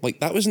me to.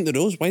 Like, that wasn't the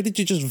rules. Why did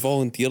you just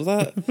volunteer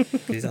that?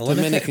 He's a Too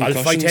many lunatic. concussions.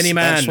 I'll fight any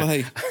man. That's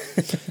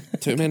why.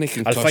 Too many I'll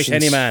concussions. fight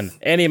any man.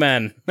 Any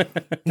man.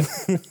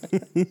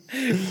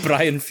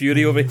 Brian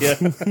Fury over here.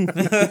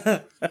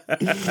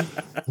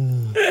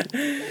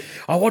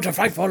 I want to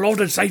fight for Lord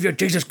and Saviour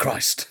Jesus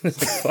Christ.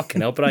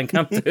 Fucking hell, Brian,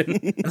 calm down.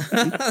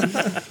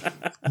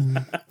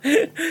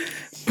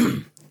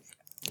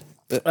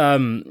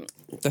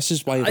 This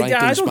is why I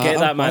rankings don't matter. get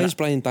that, man. Why is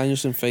Bryan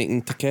Danielson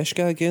fighting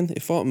Takeshita again? He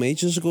fought him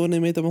ages ago and he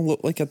made him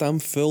look like a damn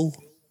fool.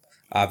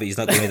 But he's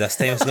not going to this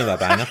time. It's going to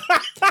be a banger.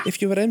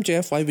 If you were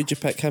MJF, why would you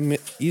pick him either?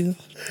 Do you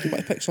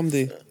want to pick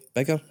somebody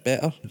bigger,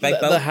 better? Big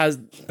Bill. That has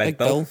Big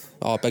Bill.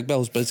 Oh, Big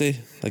Bill's busy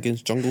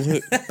against Jungle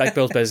Hook. Big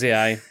Bill's busy,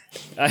 aye.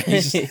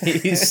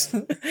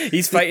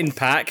 He's fighting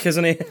Pac,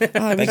 isn't he? Was it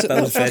that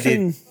Bill's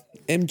busy fucking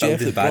MJF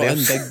building that brought in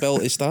barriers. Big Bill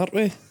to start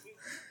with?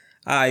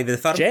 But the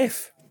first...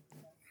 Jeff.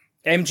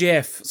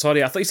 MJF.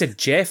 Sorry, I thought you said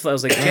Jeff. I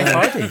was like, Jeff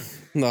Hardy.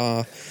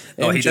 Nah.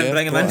 Oh, he didn't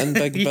bring him brought in.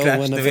 Big He Bill crashed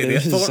the whenever way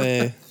he to was...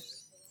 the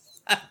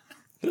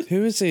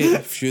who was he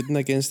feuding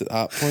against at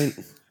that point?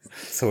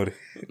 Sorry.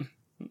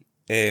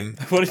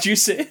 What did you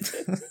say?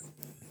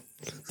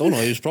 Don't know,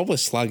 he was probably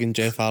slagging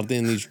Jeff Hardy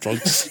and these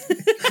drugs.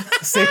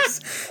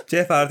 Says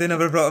Jeff Hardy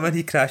never brought him in.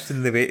 He crashed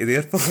in the way to the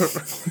airport.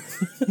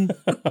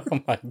 Oh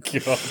my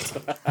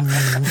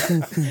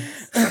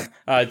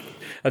god.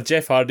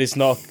 Jeff Hardy's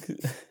not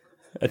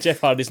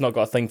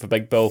got a thing for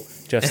Big Bill,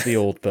 just the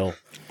old Bill.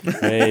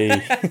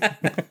 Hey.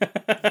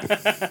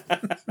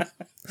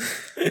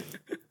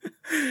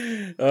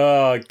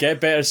 Oh, get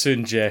better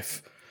soon,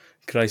 Jeff.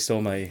 Christ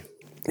almighty.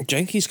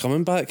 Jenky's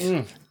coming back.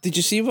 Did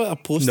you see what I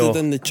posted No.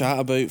 in the chat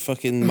about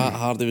fucking Matt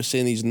Hardy was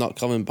saying he's not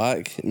coming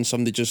back and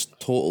somebody just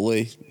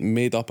totally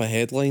made up a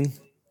headline?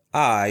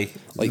 Aye.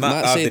 Like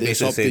Matt Hardy said it's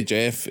basically up to said-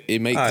 Jeff. He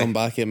might Aye. come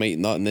back, he might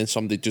not, and then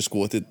somebody just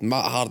quoted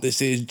Matt Hardy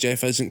says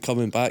Jeff isn't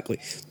coming back.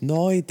 Like,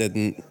 no, he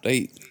didn't.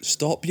 Right,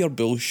 stop your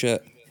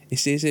bullshit. He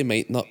says he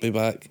might not be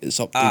back. It's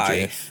up to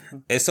Jeff.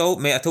 It's all,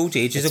 mate, I told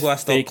you ages ago I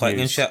stopped fake clicking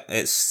news. shit.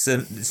 It's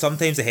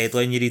sometimes the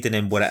headline you read and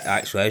then what it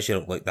actually is, you're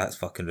like, that's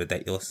fucking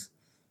ridiculous.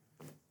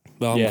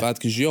 Well, I'm Yeah. glad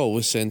because you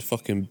always send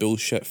fucking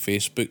bullshit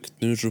Facebook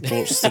news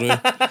reports through.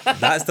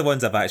 That's the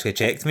ones I've actually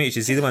checked, mate.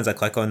 You see the ones I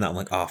click on that I'm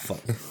like, oh, fuck.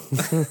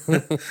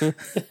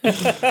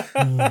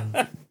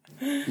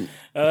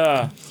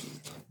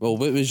 Well,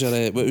 what was your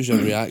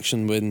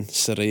reaction when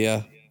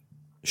Saraya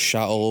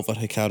shat all over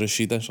Hikaru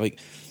Shida? It's like,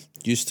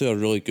 used to are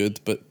really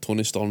good, but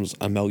Tony Storm's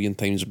a million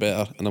times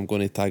better, and I'm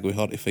going to tag with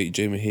her to fight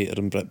Jamie Hayter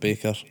and Britt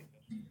Baker.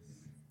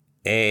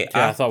 Yeah,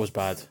 I thought it was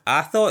bad.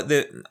 I thought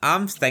that,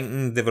 I'm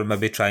thinking they were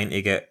maybe trying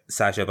to get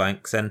Sasha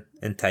Banks in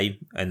time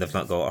and they've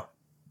not got her.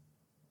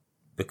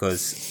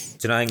 Because,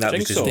 do you know, I think that was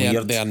Think just so.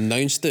 weird. They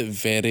announced it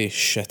very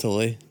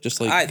shittily,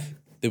 just like Aye.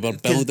 they were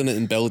building it,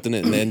 and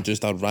then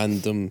just a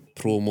random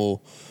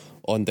promo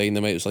on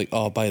Dynamite. It was like,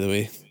 oh, by the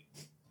way,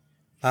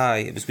 Aye,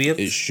 it was weird.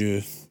 it's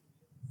you,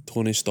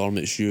 Tony Storm.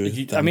 It's you.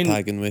 You- that I I'm mean-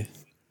 tagging with.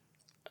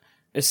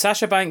 Is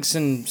Sasha Banks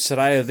and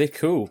Saraya, are they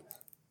cool?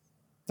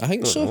 I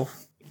think so. know.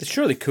 They're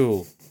surely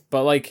cool.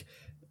 But, like,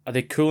 are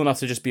they cool enough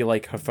to just be,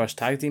 like, her first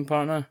tag team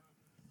partner?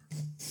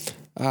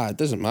 It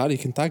doesn't matter. You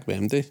can tag with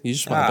MD. You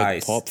just want a Aye,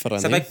 big pop for a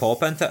it's name. a big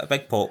pop, isn't it? A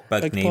big pop,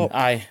 big name. pop.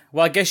 Aye.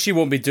 Well, I guess she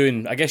won't be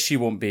doing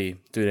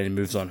any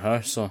moves on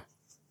her, so...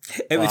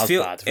 It would Well,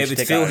 feel. that was bad. It We would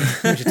should feel. take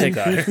that out. We should take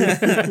that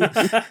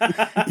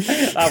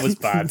out. That was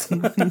bad.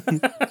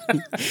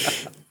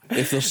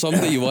 If there's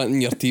somebody you want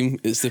in your team,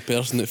 it's the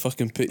person that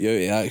fucking put you out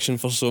of action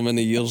for so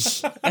many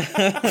years.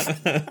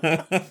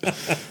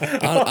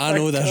 I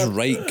know this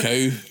right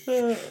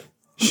cow.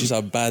 She's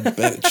a bad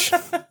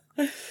bitch.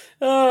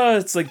 Oh,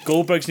 it's like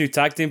Goldberg's new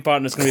tag team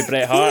partner is going to be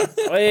Bret Hart.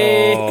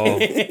 Hey.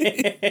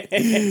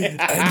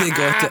 And they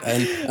got it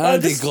in.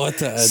 And they got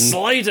it in.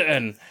 Slide it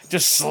in.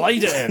 Just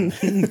slide it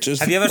in. Just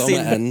Have you ever thumb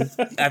it in.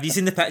 Have you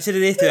seen the picture of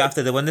they two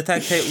after they won the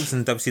tag titles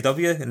in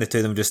WCW and the two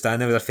of them just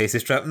standing with their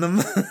faces tripping them?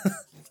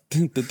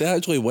 Did they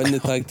actually win the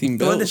tag team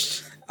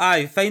belts?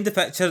 Aye, find the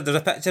picture. There's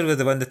a picture where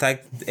they won the tag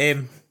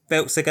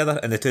belts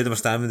together and the two of them are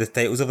standing with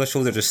the titles over their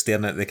shoulder just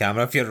staring at the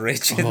camera pure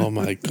raging. Oh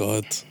my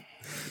god.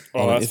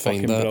 Oh, I need that's to find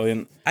fucking that.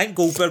 brilliant. I think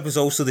Goldberg was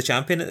also the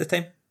champion at the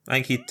time. I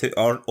think he took,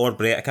 or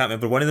Bret, I can't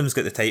remember. One of them's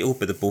got the title,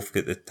 but they both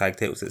got the tag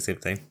titles at the same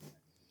time.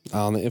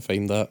 I'll need to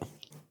find that.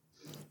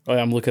 Oh,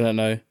 yeah, I'm looking at it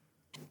now.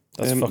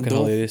 That's fucking the-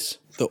 hilarious.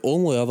 The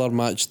only other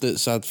match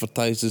that's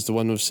advertised is the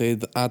one we've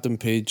said, Adam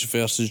Page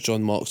versus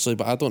John Moxley,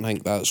 but I don't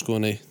think that's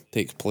going to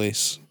take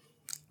place.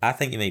 I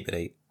think you might be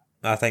right.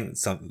 I think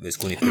it's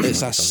going to be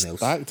It's a something else.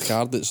 stacked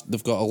card.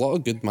 They've got a lot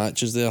of good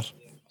matches there.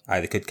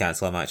 Aye, they could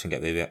cancel a match and get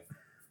away with it.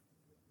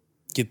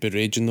 You'd be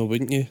raging though,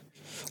 wouldn't you?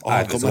 Oh, Aye,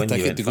 I if it's got my the one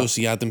you ticket went to go for.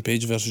 see Adam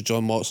Page versus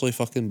John Moxley,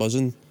 fucking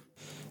buzzing.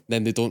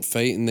 then they don't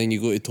fight, and then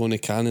you go to Tony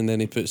Khan, and then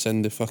he puts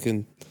in the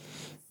fucking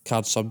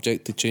card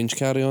subject to change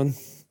carry on.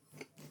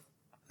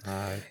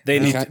 They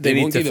need They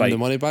to won't give them fight. the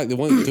money back. They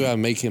won't do a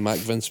Mikey Mac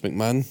Vince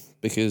McMahon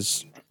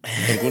because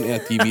they're going to a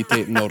TV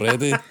taping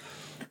already.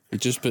 He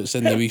just puts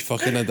in the wee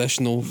fucking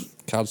additional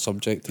card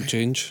subject to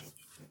change.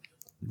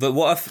 But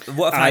what if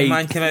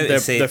Hangman came out they're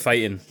and said,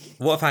 fighting.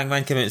 what if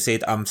Hangman came out and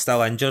said, I'm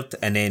still injured,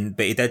 and then,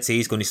 but he did say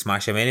he's going to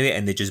smash him anyway,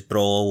 and they just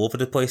brawl all over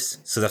the place,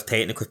 so they're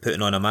technically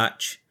putting on a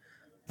match,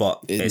 but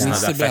it's not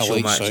needs the to be a official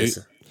lights match.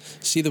 out.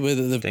 See the way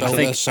that they've built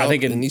think- this I up?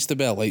 think It it- needs to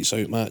be a lights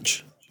out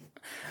match.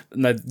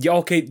 Now, yeah,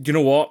 okay, do you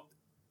know what?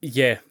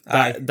 Yeah,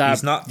 Aye,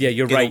 he's not yeah,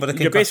 you're getting right. over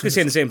the You're basically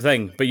concussions. saying the same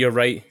thing, but you're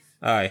right.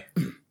 Aye.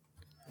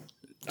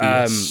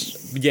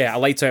 Yeah, a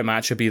lights out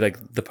match would be like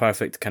the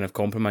perfect kind of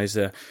compromise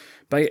there.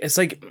 But it's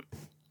like,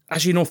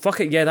 actually, no, fuck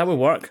it. Yeah, that would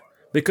work.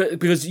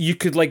 Because you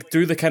could like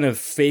do the kind of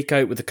fake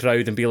out with the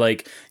crowd and be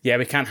like, yeah,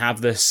 we can't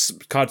have this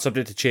card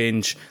subject to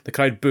change. The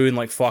crowd booing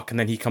like fuck, and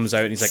then he comes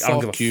out and he's like, I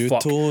don't Fuck give a you,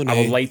 fuck. Tony. I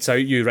will lights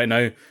out you right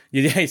now.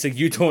 Yeah, it's like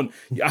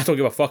I don't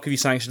give a fuck if you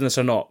sanction this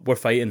or not. We're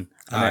fighting.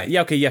 And Aye.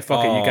 yeah, okay, yeah,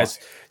 fuck it, you guys.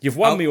 You've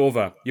won me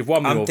over. You've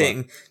won me I'm over.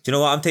 taking. Do you know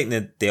what? I'm taking the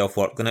day off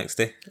work the next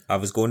day. I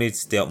was going to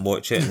stay up and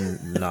watch it,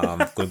 and nah, I'm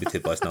going to be too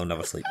buzzed and I'll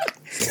never sleep.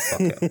 So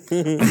fuck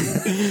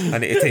it. I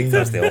need to take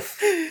Thursday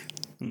off.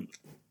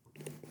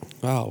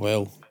 Ah,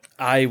 well,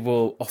 I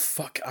will. Oh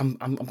fuck! I'm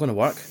going to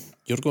work.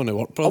 you're going to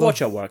work, I'll brother.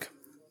 watch it at work.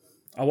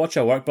 I'll watch it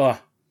at work, brother.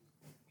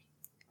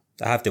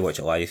 I have to watch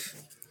it live.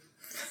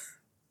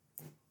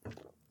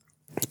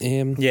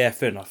 Yeah,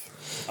 fair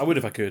enough. I would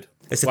if I could.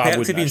 It's the Well, I perks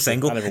wouldn't of being actually.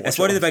 single. I never watch It's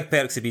it one of the live. big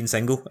perks of being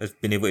single, is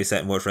being able to sit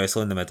and watch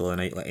wrestling in the middle of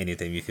the night, like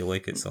anytime you feel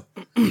like it. So,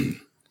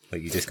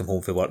 like you just come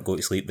home from work, go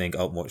to sleep, then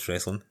get up and watch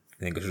wrestling,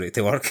 then go straight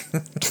to work.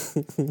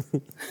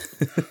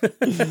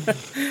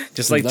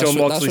 Just like John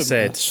Moxley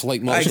said. It's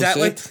like Moxley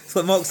Exactly. said. It's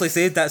what Moxley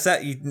said. That's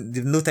it.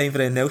 You've no time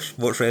for anything else.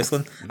 Watch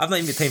wrestling. I've not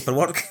even got time for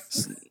work.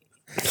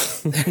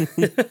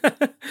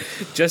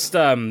 Just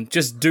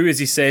do as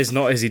he says,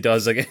 not as he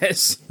does, I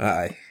guess.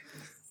 Aye.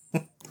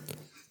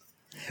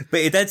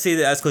 But he did say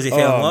that that's because he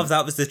fell in love.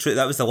 That was the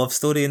that was the love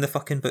story in the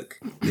fucking book.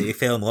 That he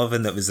fell in love,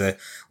 and that was like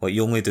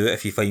you only do it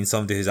if you find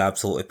somebody who's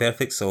absolutely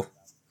perfect. So,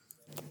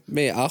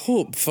 Mate, I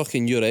hope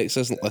fucking your ex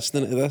isn't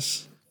listening to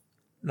this.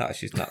 no,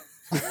 she's not.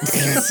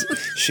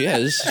 She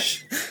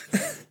is.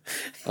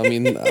 I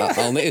mean,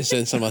 I'll need to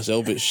censor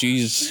myself, but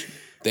she's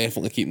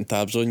definitely keeping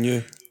tabs on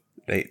you.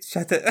 Right,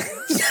 shut it.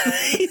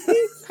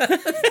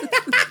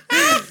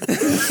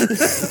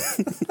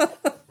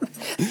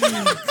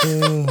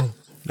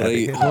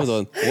 Right, hold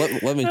on.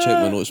 Let me check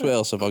my notes. What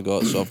else have I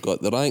got? So I've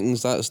got the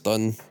rankings, that's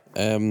done.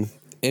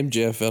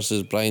 MJF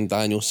versus Bryan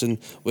Danielson.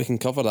 We can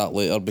cover that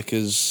later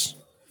because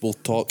we'll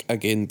talk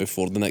again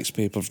before the next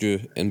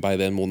pay-per-view, and by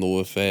then we'll know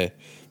if...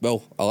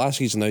 well, I'll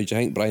ask you now, do you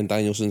think Bryan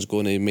Danielson's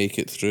going to make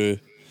it through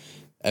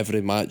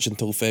every match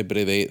until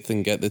February the 8th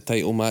and get the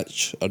title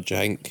match? Or do you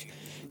think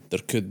there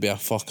could be a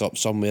fuck-up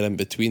somewhere in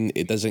between?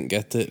 He doesn't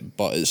get it,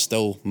 but it's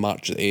still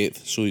March the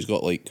 8th, so he's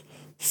got like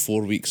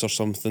 4 weeks or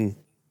something.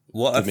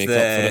 What to if make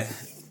up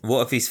for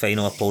what if his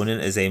final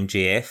opponent is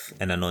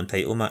MJF in a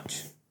non-title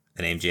match,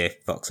 and MJF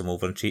fucks him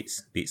over and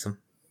cheats, beats him?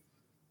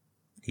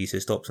 He's who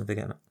stops him from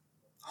getting it.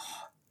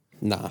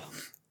 Nah.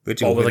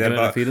 Would you Or go with with like an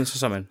that? interference or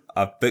something.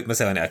 I've booked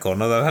myself into a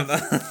corner there,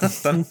 haven't I?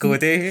 Done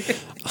Cody. I've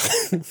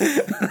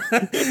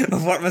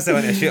worked myself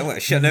into a shoot. I'm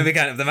like, shit, now we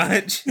can't have the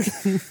match.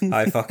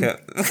 Aye, fuck it.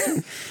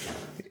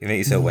 You make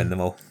yourself win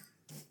them all.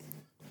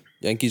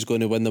 You think he's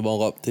going to win them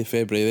all up to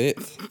February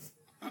the 8th?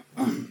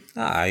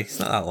 Aye, it's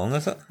not that long,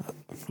 is it?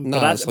 Nah,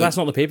 But that's, it's like, that's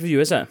not the pay-per-view,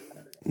 is it?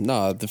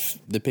 nah,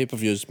 the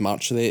pay-per-view is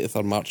March the 8th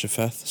or March the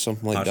 5th,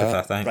 something like March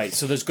that. the 5th, aye. Right,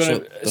 so there's going So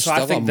to... there's So I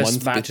still think a this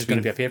month match is going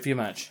to be between- a pay-per-view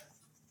match.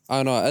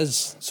 I know it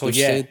is. So they've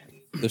yeah. said,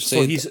 they've So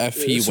said he's- if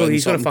he so wins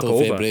he's gonna up fuck until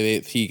over. February the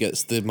 8th, he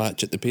gets the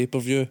match at the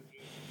pay-per-view.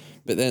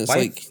 But then it's Why?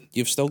 like,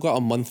 you've still got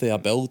a month of a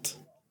build.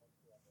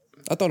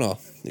 I don't know.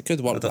 It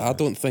could work, but I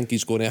don't think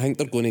he's going to. I think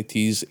they're going to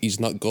tease he's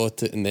not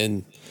got it, and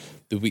then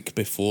the week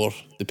before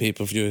the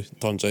pay-per-view,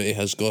 turns out he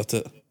has got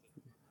it.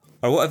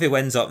 Or what if he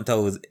wins up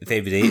until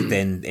February 8th,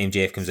 then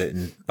MJF comes out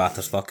and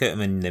batters fuck at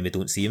him, and then we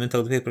don't see him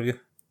until the pay-per-view?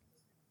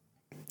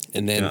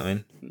 And You then know what I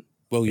mean?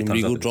 William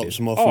He turns Regal up at the drops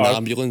pay- him off Oh, in the I-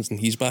 ambulance, and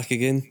he's back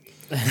again.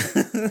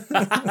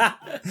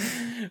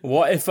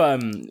 What if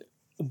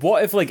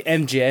like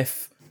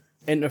MJF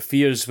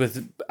interferes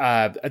with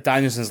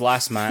Danielson's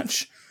last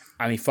match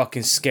and he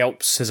fucking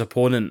scalps his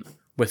opponent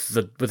with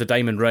the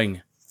diamond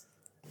ring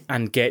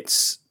and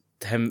gets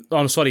him... Oh,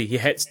 I'm sorry, he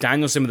hits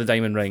Danielson with the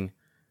diamond ring.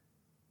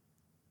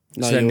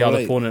 No, So then the you're other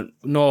right. opponent...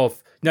 No,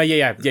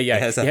 yeah. He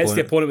hits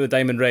the opponent with the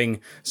diamond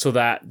ring so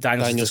that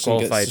Danielson's Danielson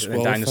gets disqualified and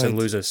then Danielson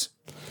disqualified. loses.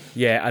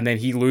 Yeah, and then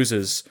he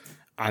loses,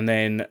 and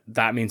then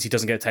that means he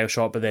doesn't get a title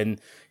shot, but then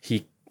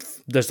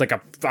there's like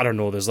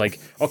there's like,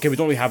 okay, we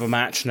don't really have a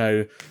match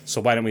now,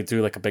 so why don't we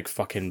do like a big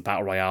fucking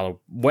battle royale or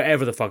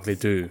whatever the fuck they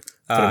do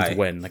for him Aye. to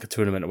win, like a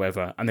tournament or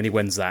whatever, and then he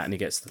wins that and he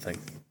gets the thing.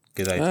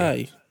 Good idea.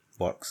 Aye.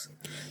 Works.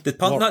 Did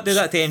Punk not do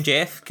that to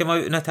MJF? Come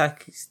out and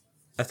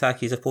attack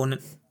his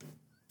opponent?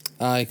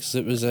 Aye, because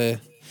it was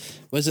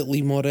Was it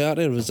Lee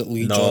Moriarty or was it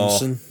Lee No.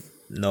 Johnson?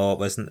 No, it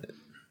wasn't.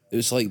 It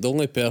was like the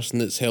only person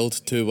that's held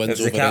 2 It wins was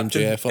the over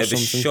captain. MJF or It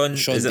was something.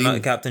 Sean. Is it not the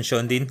captain,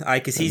 Sean Dean? Aye,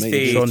 because he's might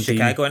be Sean for Dean.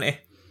 Chicago, isn't he?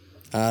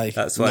 Aye.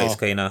 That's why it's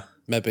kind of.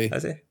 Maybe.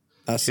 Is he?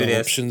 That's Sure he the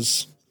is.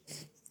 options.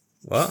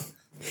 What?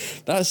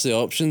 That's the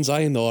options.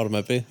 I know, or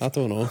maybe. I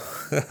don't know.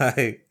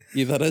 Aye.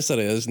 Either is or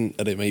it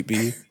isn't, or it might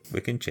be. We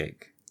can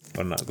check.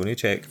 We're not going to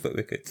check, but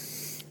we could.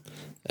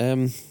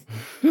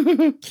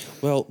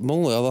 Well, the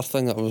only other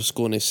thing that I was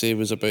going to say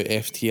was about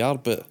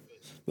FTR, but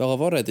well,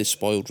 I've already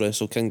spoiled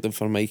Wrestle Kingdom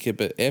for Mikey,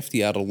 but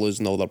FTR are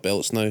losing all their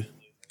belts now.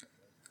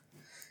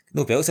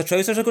 No belts or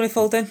trousers are going to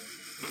fall down.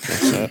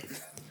 That's it.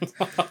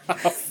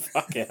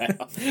 Fucking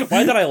hell.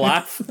 Why did I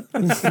laugh?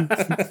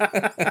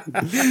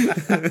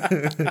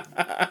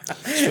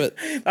 But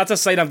That's a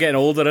sign I'm getting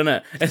older, isn't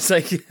it? It's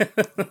like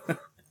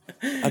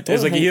I don't it's like you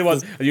think hear one.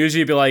 Usually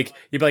you'd be like,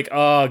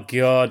 oh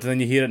god, and then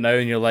you hear it now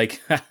and you're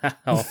like,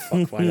 oh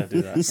fuck, why did I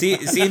do that? See,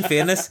 in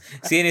fairness,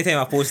 anytime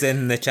I post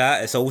anything in the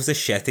chat, it's always the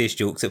shittiest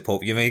jokes that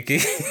pop you, Mikey.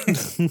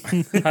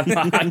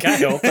 I can't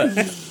help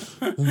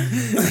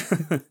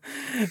it.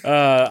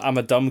 I'm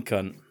a dumb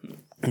cunt.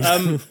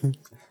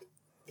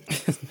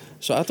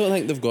 so. I don't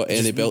think they've got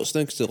any belts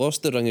now because they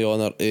lost the Ring of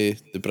Honor to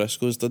the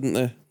Briscoes, didn't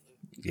they?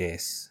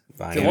 Yes.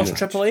 They lost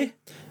AAA?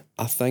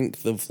 I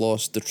think they've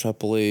lost the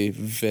AAA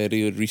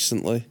very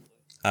recently.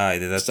 Aye,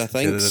 they did. I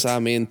think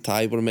Sammy and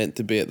Ty were meant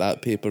to be at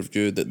that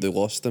pay-per-view that they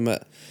lost them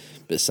at,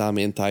 but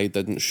Sammy and Ty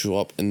didn't show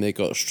up and they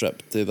got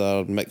stripped to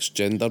their mixed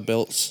gender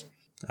belts.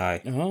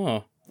 Aye.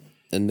 Oh.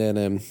 And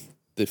then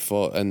they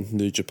fought in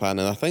New Japan,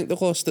 and I think they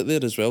lost it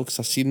there as well because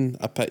I seen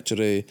a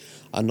picture of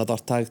another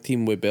tag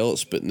team with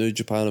belts, but New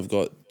Japan have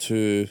got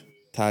 2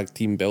 tag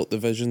team belt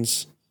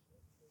divisions.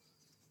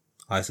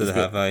 Aye, so they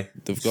have, aye.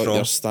 They've got Strong.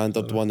 their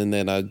standard one and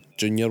then a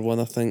junior one,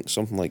 I think,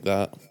 something like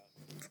that.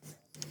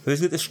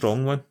 Who's got the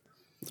strong one?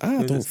 I Who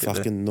don't does get the-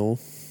 fucking know.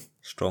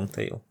 Strong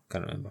title.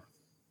 Can't remember.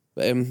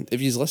 But if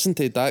you've listened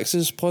to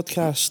Dax's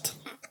podcast,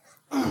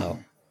 No.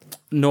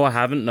 No, I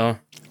haven't, no.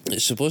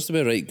 it's supposed to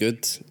be right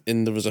good,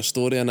 and there was a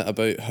story in it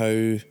about how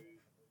he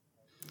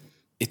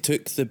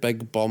took the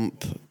big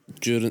bump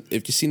during.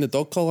 Have you seen the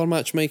dog collar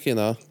match, Mikey?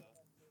 Nah?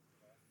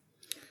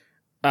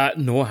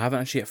 No, I haven't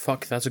actually.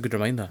 Fuck, that's a good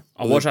reminder.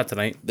 I'll watch that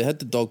tonight. They had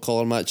the dog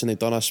collar match and they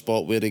done a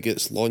spot where he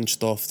gets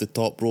launched off the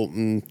top rope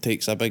and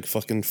takes a big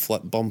fucking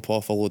flip bump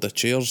off a load of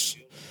chairs,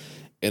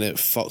 and it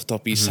fucked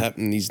up his hip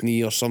and his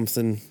knee or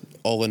something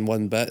all in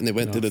one bit, and they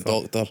went to the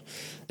doctor,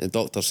 and the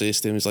doctor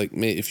says to him, he's like,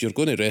 mate, if you're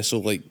going to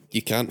wrestle, like,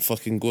 you can't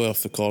fucking go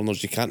off the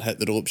corners, you can't hit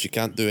the ropes, you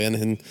can't do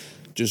anything,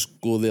 just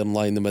go there and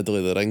lie in the middle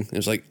of the ring. He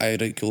was like, aye,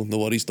 right, cool, no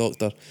worries,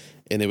 doctor.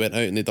 And he went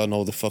out and he done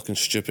all the fucking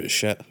stupid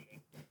shit.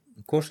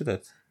 Of course he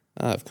did.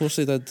 Ah, of course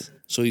he did.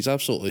 So he's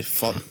absolutely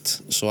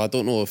fucked. So I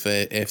don't know if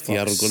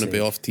FTR are going to be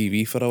off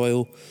TV for a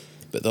while,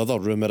 but the other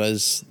rumour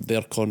is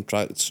their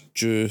contract's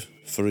due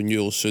for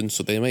renewal soon,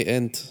 so they might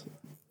end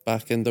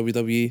back in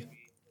WWE.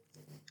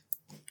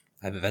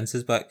 Aye, but Vince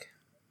is back.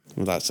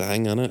 Well, that's the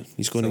thing, innit?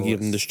 He's going So to give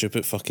them it's- the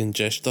stupid fucking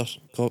jester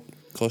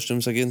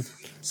costumes again.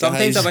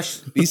 Sometimes Guys, I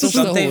wish. He's still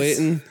sometimes,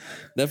 waiting.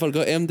 Never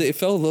got MD to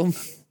fill them.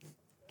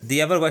 Do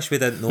you ever wish we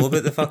didn't know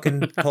about the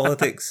fucking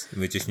politics?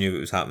 We just knew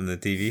what was happening on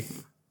the TV.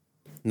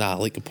 Nah, I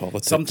like the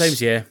politics. Sometimes,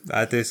 yeah.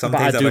 I do. But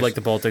Sometimes I do wish, like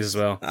the politics as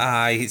well.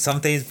 Aye,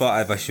 sometimes, but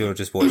I wish you were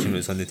just watching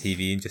what's on the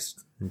TV and just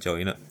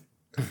enjoying it.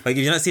 Like, have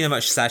you not seen how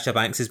much Sasha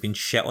Banks has been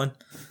shit on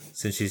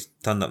since she's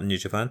turned up in New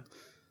Japan?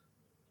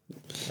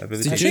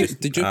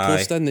 Did you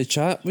post in the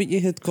chat what you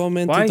had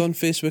commented Why? on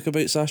Facebook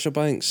about Sasha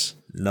Banks?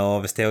 No,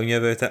 I was telling you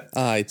about it.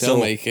 Aye, tell So-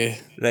 Mikey.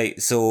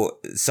 Right, so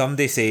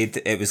somebody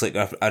said it was like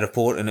a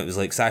report, and it was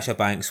like Sasha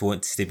Banks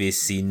wants to be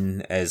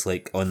seen as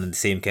like on the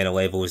same kind of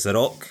level as The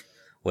Rock,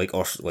 like,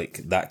 or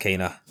like that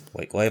kind of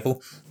like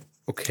level.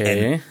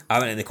 Okay. And I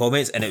went in the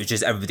comments, and it was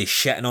just everybody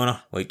shitting on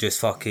her, like just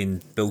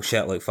fucking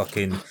bullshit, like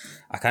fucking.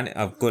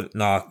 I've got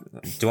no.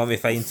 Do you want me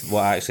to find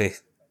what I actually?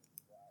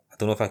 I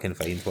don't know if I can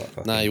find what. I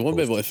fucking Nah, you won't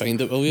be posted. able to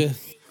find it, will you?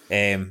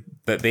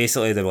 But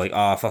basically they were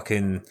like,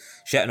 fucking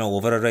shitting all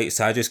over her, right?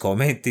 So I just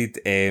commented,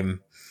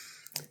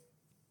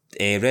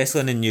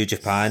 wrestling in New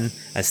Japan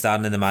and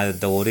starring in the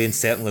Mandalorian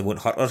certainly won't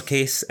hurt her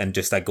case, and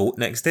just a goat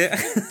next to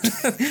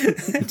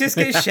it. Just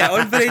get shit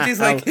on for ages.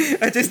 Like,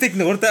 I just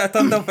ignored it. I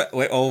turned up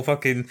like all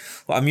fucking,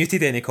 I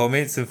muted any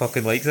comments and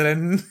fucking likes or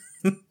anything.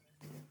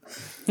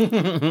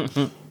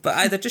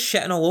 But they're just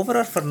shitting all over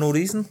her for no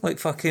reason. Like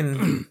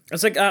fucking.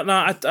 It's like,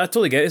 I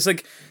totally get it. It's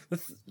like, the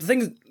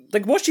thing,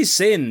 like, what she's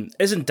saying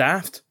isn't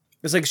daft.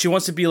 It's like, she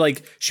wants to be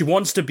like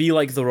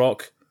The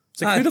Rock.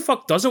 It's like, Aye. who the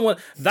fuck doesn't want,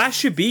 that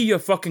should be your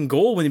fucking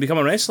goal when you become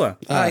a wrestler.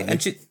 Aye,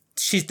 and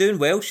she's doing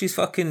well. She's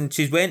went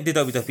to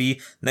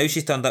WWE. Now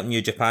she's turned up in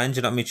New Japan. Do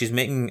you know what I mean? She's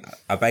making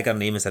a bigger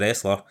name as a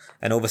wrestler,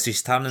 and obviously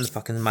she's turning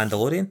fucking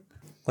Mandalorian.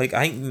 Like,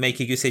 I think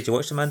Mikey, you said you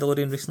watched the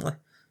Mandalorian recently,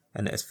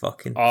 and it's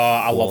fucking. Oh,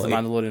 I love the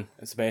quality. Mandalorian.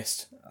 It's the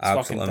best. It's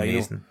Absolutely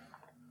fucking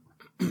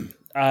dino.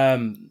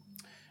 amazing.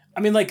 I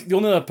mean, like, the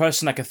only other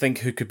person I could think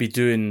who could be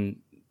doing,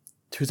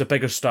 who's a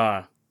bigger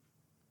star,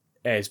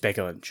 is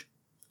Becky Lynch.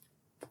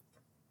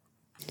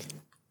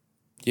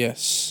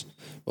 Yes.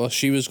 Well,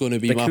 she was going to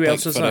be Like, my who pick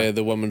else is for that?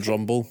 the Women's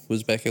Rumble,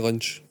 was Becky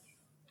Lynch.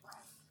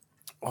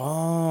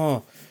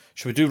 Oh,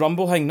 should we do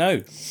Rumble thing now?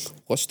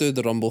 Let's do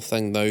the Rumble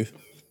thing now.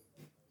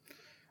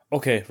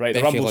 Okay, right.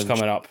 The Becky Rumble's Lynch.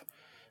 coming up.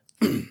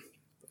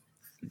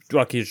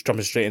 Lucky just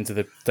jumping straight into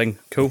the thing.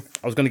 Cool.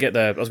 I was gonna get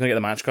the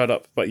match card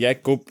up, but yeah,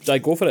 go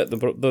for it.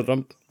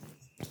 The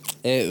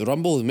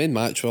Rumble, the main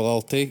match, well,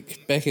 I'll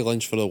take Becky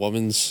Lynch for the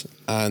women's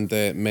and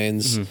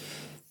men's.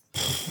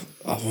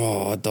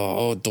 I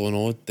don't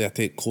know. Do I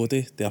take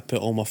Cody? Do I put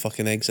all my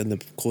fucking eggs in the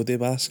Cody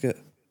basket?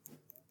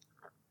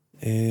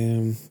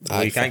 Well,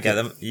 you can't get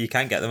them. You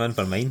can't get them in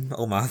for mine.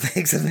 All my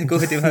eggs in the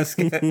Cody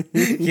basket.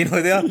 You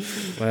know they are.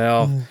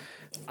 Well,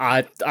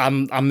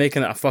 I'm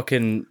making it a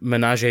fucking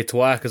menage a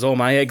trois because all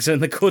my eggs are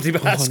in the Cody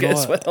basket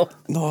as well.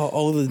 No,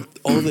 all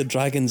the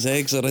dragon's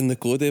eggs are in the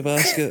Cody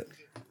basket.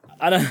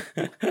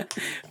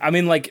 I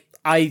mean, like,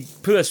 I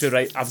put it this way,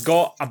 right? I've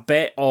got a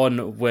bet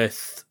on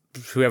with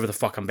whoever the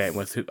fuck I'm betting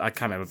with. I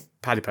can't remember,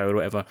 Paddy Power or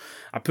whatever.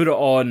 I put it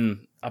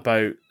on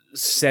about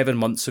 7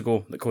 months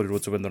ago that Cody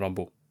Rhodes will win the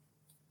Rumble.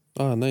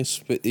 Oh, nice.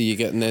 But are you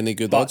getting any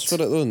good odds for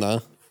it though? Nah.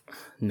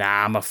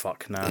 Nah, I'm a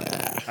fuck, nah.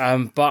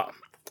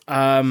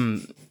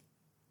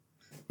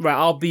 Right,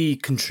 I'll be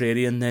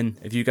contrarian then.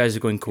 If you guys are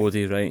going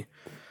Cody, right,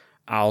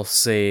 I'll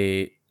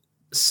say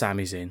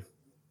Sami Zayn.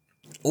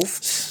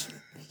 Oof.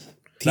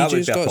 That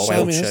would TJ's be a got pop.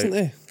 Sammy, shout. hasn't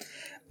he?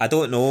 I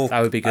don't know.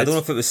 That would be good. I don't know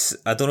if it was.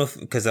 I don't know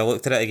because I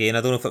looked at it again.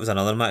 I don't know if it was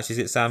another match he's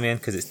got Sammy in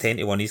because it's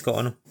 10-1 he's got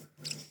on him.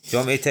 Do you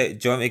want me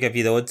to give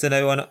you the odds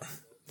now on it?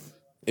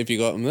 If you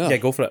got him there. Yeah,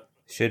 go for it.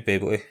 Should be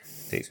able to.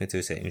 Takes me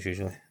 2 seconds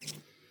usually.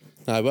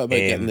 Aye, what about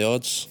getting the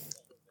odds?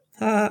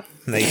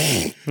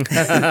 Nice.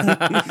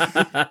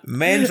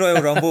 Men's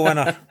Royal Rumble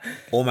winner.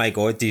 Oh my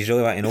god, do you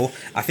really want to know?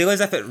 I feel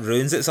as if it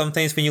ruins it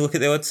sometimes when you look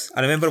at the odds.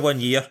 I remember one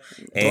year,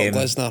 Brock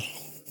Lesnar.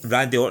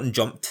 Randy Orton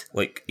jumped,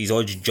 like, his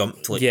odds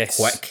jumped, like, Yes.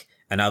 quick.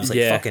 And I was like,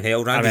 Yeah, fucking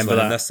hell, I Randy's remember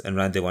winning that. this. And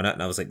Randy won it.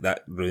 And I was like,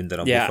 that ruined the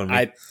Rumble for me.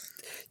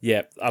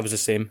 I was the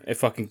same.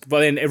 But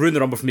then it ruined the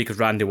Rumble for me because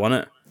Randy won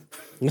it.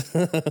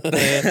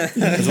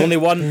 There's only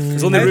room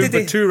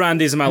for 2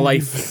 Randys in my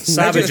life,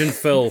 Savage and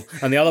Phil,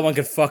 and the other one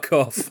could fuck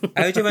off.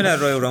 How'd you win a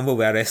Royal Rumble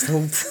with a rest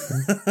hold?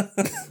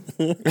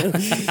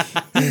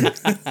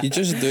 You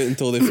just do it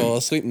until they fall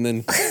asleep and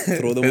then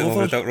throw them Over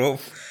over. the top rope.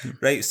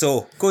 Right,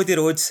 so Cody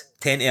Rhodes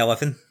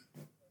 10-11,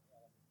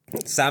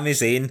 Sami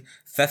Zayn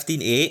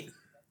 15-8.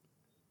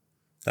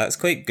 That's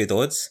quite good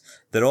odds.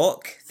 The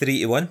Rock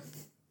 3-1,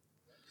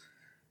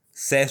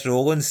 Seth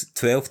Rollins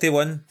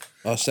 12-1.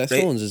 Oh, Seth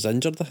Right. Rollins is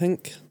injured, I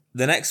think.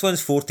 The next one's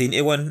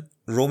 14-1.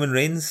 Roman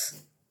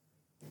Reigns.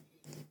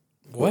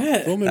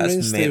 What? Roman That's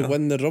Reigns to mental.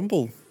 win the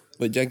Rumble.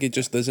 But Jiggy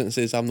just doesn't and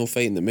says, I'm no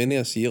fighting the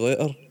Mania, see you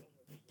later.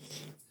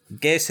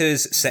 Guess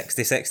who's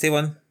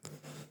 60-61?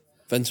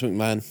 Vince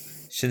McMahon.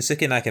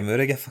 Shinsuke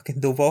Nakamura, you fucking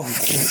dope ball.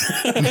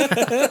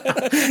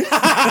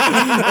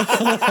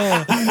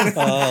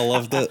 Oh, I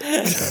loved it.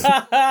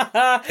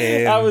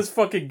 That was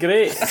fucking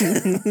great.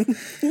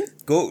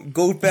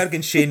 Goldberg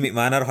and Shane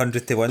McMahon are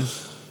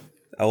 100-1,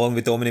 along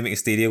with Dominic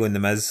Mysterio and The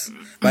Miz.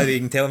 By the way, you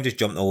can tell I'm just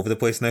jumping all over the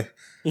place now.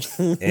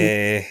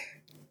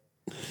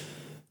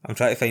 I'm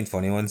trying to find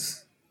funny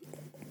ones.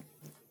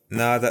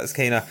 Nah, that's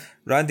kind of...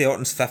 Randy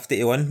Orton's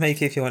 50-1,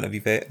 Mikey, if you want to be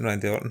betting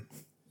Randy Orton.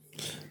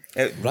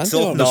 Randy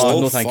So- Orton's no,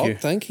 so no, thank you.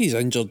 fucked. I think he's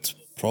injured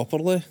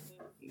properly.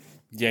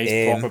 Yeah,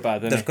 he's proper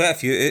bad, There's isn't he? quite a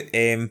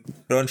few.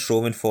 Braun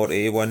Strowman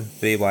 40-1,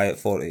 Bray Wyatt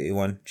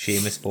 40-1,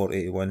 Sheamus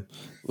 40-1,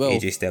 Well,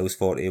 AJ Styles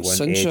 40-1,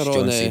 since Edge, you're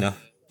John on, Cena.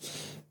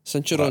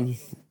 Since you're on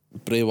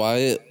Bray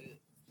Wyatt,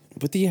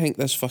 what do you think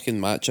this fucking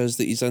match is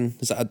that he's in?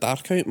 Is it a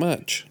dark out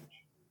match?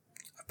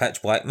 A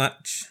pitch black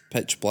match,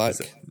 Pitch black?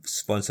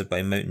 sponsored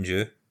by Mountain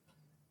Dew.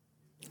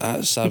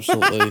 That's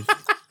absolutely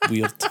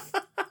weird.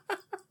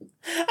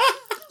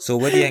 So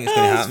what do you think is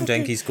going to happen? Do you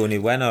think he's going to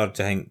win, or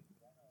do you think...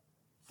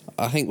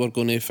 I think we're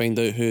going to find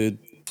out who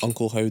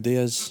Uncle Howdy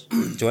is. Do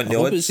you want I the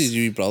hope odds it's his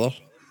wee brother.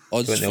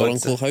 Odds want the for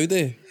odds? Uncle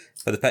Howdy?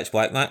 for the pitch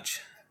black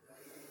match?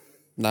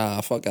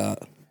 Nah, fuck that.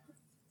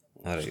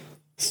 Alright.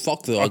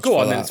 Fuck the odds go for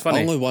on then, that. it's funny.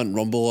 I only want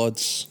Rumble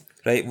odds.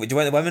 Right, do you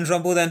want the women's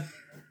rumble then?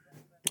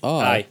 Oh,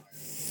 Aye.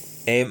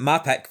 My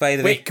pick, by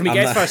the way. Wait, can we I'm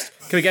guess not- first?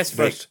 Can we guess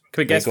first?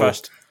 Can we guess go.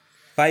 first?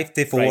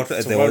 5-4 Right,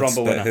 at so the we're odds,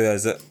 Rumble but winner. who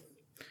is it?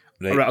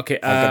 Right, Right, okay.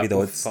 I'll give you the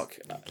oh, odds. fuck.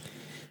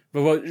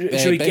 Well,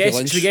 should we Becky guess?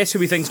 Lynch. Should we guess who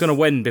we think's going to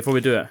win before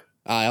we do it?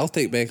 aye, I'll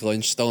take Becky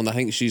Lynch still, and I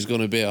think she's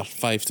going to be a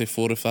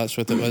 5-4 if that's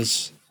what it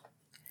was.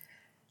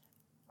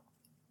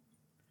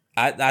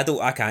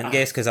 I can't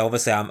guess because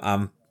obviously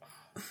I'm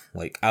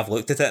like I've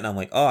looked at it and I'm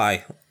like, oh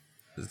aye.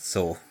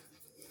 So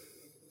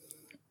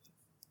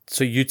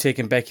So you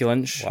taking Becky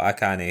Lynch? well, I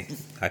can't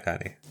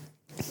pick.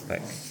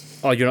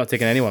 Oh, you're not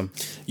taking anyone.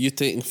 You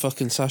taking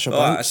fucking Sasha Oh,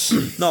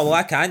 Banks? no, well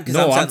I can't because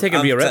No, I'm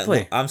taking Rhea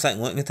Ripley. I'm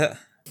sitting looking at it.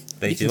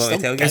 Right, do you can want me to still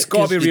tell you? pick It's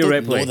gotta be 'cause you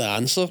Rhea don't Ripley. know the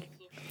answer.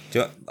 Do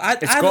you, I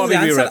It's know gotta the be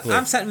Rhea answer. Ripley.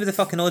 I'm sitting with the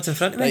fucking odds in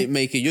front of me. Right,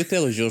 Mikey, you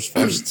tell us yours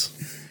first.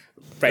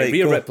 Right, Right,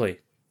 Rhea go. Ripley.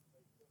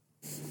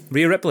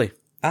 Rhea Ripley.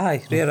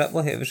 Aye, Rhea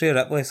Ripley. It was Rhea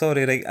Ripley.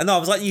 Sorry, right. No, I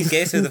was letting you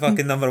guess who the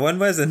fucking number one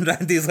was, and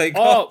Randy's like,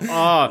 Oh,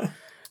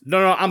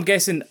 No, I'm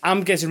guessing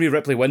Rhea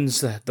Ripley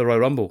wins the Royal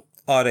Rumble.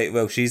 All right,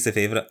 well, she's the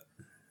favourite.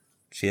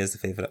 She is the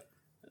favourite.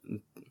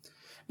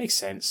 Makes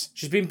sense.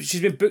 She's been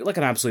booked like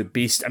an absolute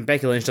beast, and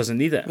Becky Lynch doesn't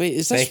need it. Wait,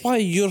 is this why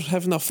you're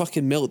having a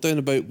fucking meltdown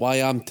about why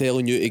I'm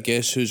telling you to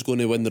guess who's going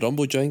to win the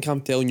Rumble? Do you think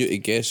I'm telling you to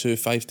guess who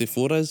 5 to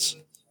 4 is?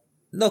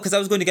 No, because I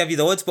was going to give you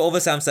the odds, but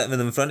obviously I'm sitting with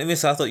them in front of me,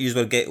 so I thought you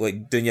were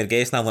doing your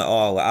guess, and I'm like,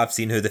 oh, I've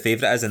seen who the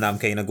favourite is, and I'm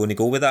kind of going to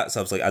go with that. So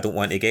I was like, I don't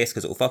want to guess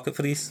because it'll fuck it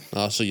for these.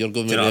 Ah, so you're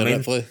going Do with you know Rhea what I mean?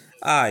 Ripley?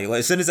 Aye, like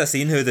as soon as I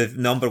seen who the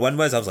number one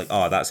was, I was like,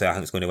 oh, that's who I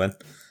think is going to win.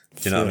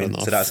 Do you know what I Fair mean?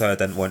 enough. So that's why I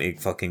didn't want to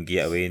fucking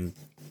get away. And do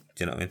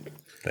you know what I mean?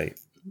 Right,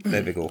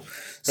 there we go.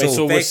 Right,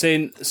 so we're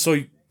saying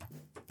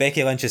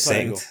Becky Lynch is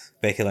There you second.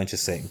 Becky Lynch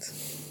is second.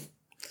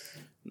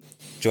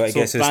 Do you want to so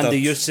guess who's Bandy, third?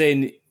 you're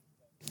saying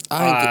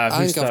I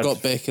who's think I've third?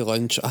 got Becky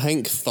Lynch. I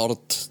think third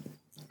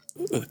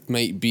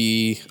might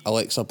be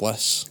Alexa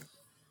Bliss.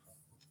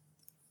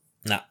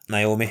 Nah,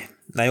 Naomi.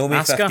 Naomi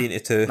Asuka? 15 to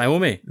 2.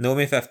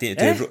 Naomi? 15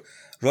 to 2. Eh?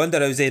 Ronda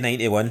Rousey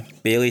 91.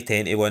 Bailey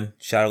 10 to 1.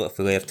 Charlotte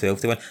Flair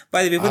 12 to 1.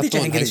 By the way, what did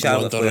you think of the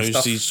Charlotte Flair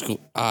stuff?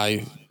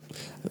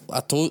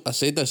 I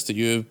said this to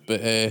you,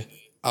 but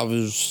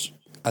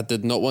I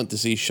did not want to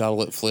see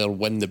Charlotte Flair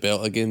win the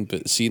belt again,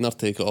 but seeing her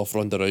take it off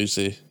Ronda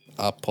Rousey,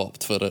 I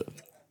popped for it.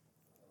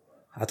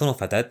 I don't know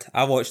if I did.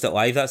 I watched it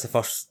live. That's the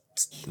first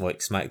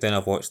SmackDown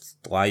I've watched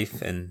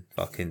live in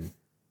fucking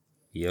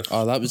years.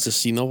 Oh, that was the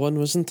Cena one,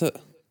 wasn't it?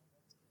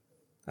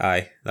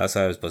 Aye, that's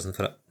why I was buzzing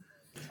for it.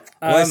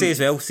 What I say as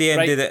well, CMD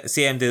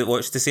right. that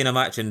watched the Cena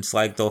match and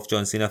slagged off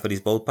John Cena for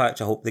his bald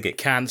patch. I hope they get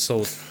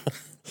Cancelled.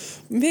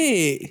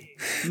 Mate.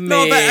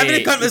 No, but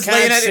every cunt was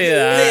laying into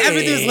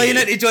everybody was laying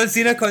Mate. into John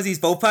Cena because he's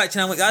bald patch,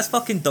 and I'm like, that's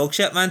fucking dog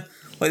shit, man.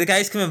 Like the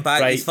guy's coming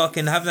back, Right. he's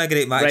fucking having a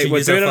great match. Right, and we're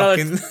yous doing are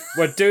another.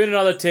 We're doing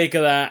another take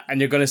of that, and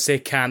you're going to say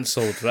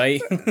cancelled,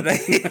 right?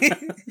 right?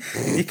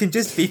 You can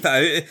just beep it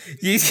out.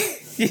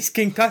 You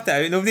can cut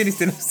it out. Nobody needs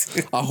to know.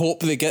 I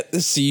hope they get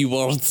the C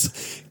word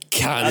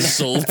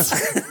cancelled.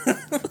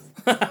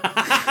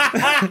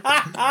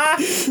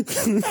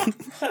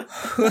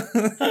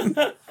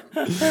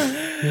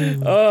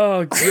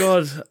 Oh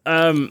god.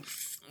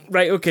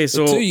 Right. Okay.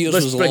 So 2 years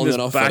let's was bring long this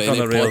enough for back any on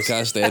the rails.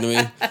 podcast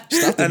anyway.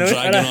 Started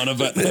dragging on a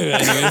bit now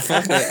anyway.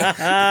 Fuck it.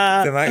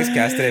 The Max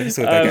Caster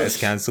episode I get is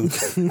cancelled.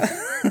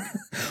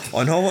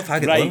 Oh no, what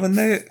have I got Right. another one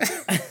now?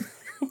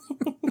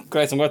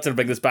 Christ, I'm going to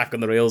bring this back on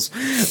the rails.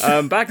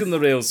 Back on the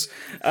rails.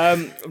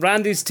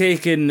 Randy's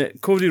taking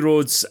Cody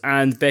Rhodes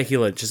and Becky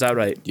Lynch. Is that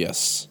right?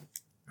 Yes.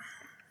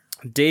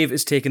 Dave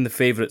is taking the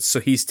favourites, so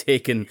he's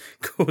taking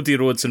Cody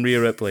Rhodes and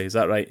Rhea Ripley. Is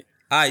that right?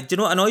 Aye, do you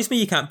know what annoys me?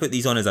 You can't put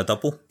these on as a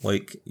double.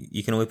 Like,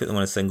 you can only put them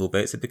on as single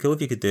bets. It'd be cool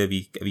if you could do a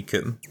wee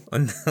coupon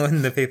on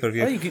the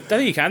pay-per-view. I think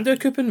you can do a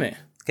coupon, mate.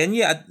 Can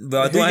you? I Who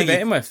don't you think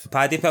betting with?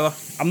 Paddy Power.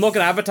 I'm not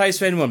going to advertise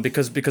for anyone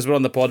because we're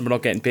on the pod and we're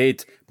not getting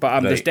paid. But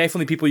there's Right.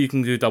 definitely people you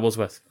can do doubles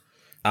with.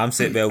 I'm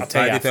saying, well,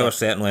 tell you Paddy after. Power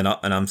certainly not,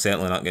 and I'm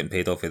certainly not getting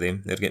paid off of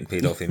them. They're getting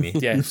paid off of me.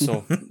 Yeah,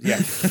 so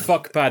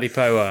fuck Paddy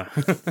Power.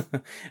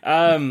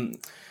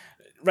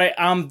 Right,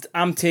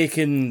 I'm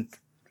taking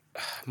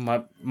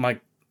my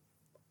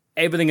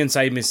everything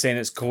inside me is saying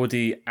it's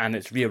Cody and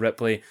it's Rhea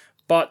Ripley,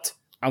 but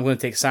I'm going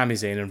to take Sami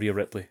Zayn and Rhea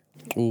Ripley.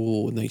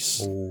 Oh, nice.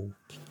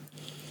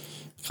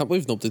 Can't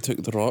believe nobody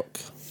took The Rock.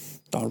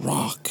 The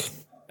Rock.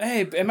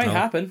 Hey, it might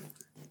happen.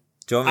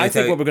 Do you want me I to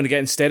think tell what we're going to get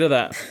instead of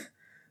that.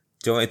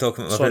 Do you want me to talk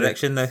about my Sorry.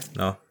 prediction now?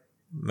 No.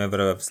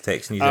 Remember I was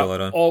texting you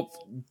earlier on. Oh,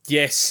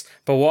 yes.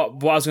 But what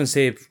I was going to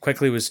say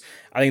quickly was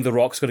I think The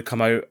Rock's going to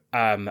come out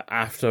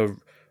after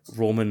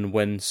Roman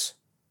wins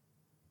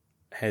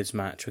his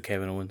match with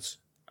Kevin Owens.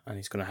 And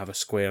he's going to have a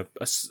square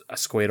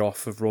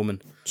off of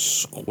Roman.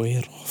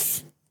 Square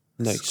off.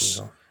 Nice.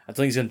 I don't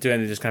think he's going to do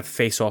anything, just kind of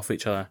face off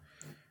each other.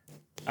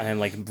 And then,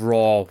 like,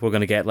 Raw, we're going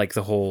to get, like,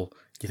 the whole,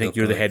 you think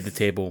you're the head of the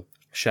table,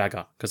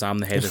 Shagger, because I'm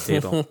the head of the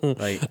table.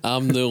 Right.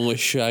 I'm the only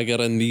shagger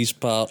in these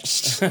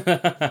parts.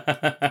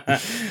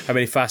 How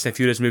many Fast and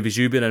Furious movies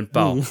you been in?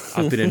 Well,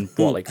 I've been in,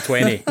 what, like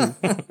 20?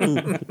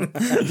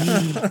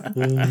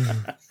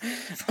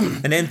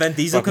 And then Vin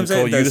Diesel Fucking comes out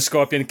call and you the does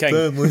Scorpion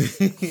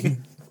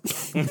King.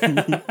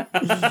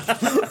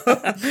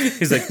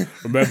 He's like,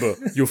 remember,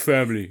 your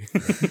family.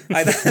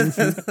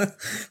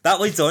 that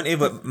leads on to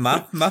but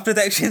my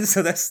prediction,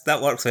 so that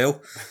works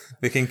well.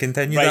 We can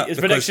continue Right, that. his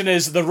because- prediction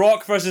is The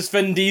Rock versus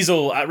Vin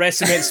Diesel at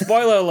WrestleMania.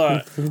 Spoiler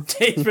alert.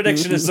 Dave's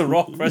prediction is The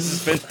Rock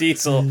versus Vin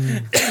Diesel.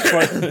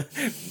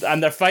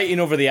 And they're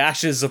fighting over the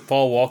ashes of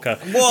Paul Walker.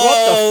 What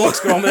the fuck's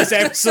going on with this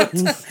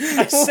episode?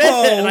 I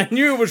said it and I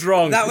knew it was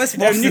wrong. That was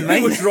I worse knew than mine.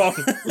 it was wrong.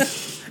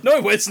 No,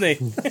 it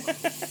wasn't.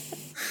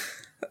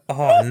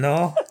 Oh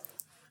no.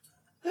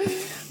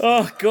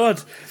 Oh,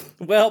 God.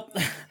 Well,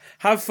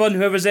 have fun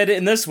whoever's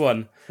editing this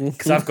one,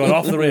 because I've gone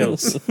off the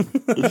rails.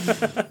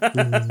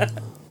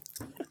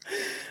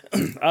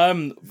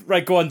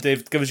 Right, go on,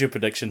 Dave. Give us your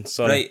prediction.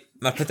 Sorry. Right,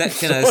 my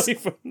prediction is Sorry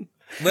for-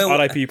 well.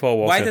 R.I.P. Paul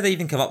Walker. Why did I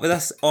even come up with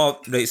this? Oh,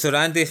 right. So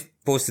Randy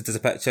posted as a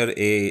picture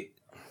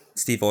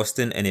Steve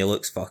Austin, and he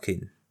looks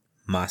fucking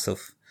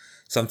massive.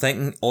 So I'm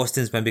thinking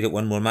Austin's maybe got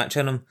one more match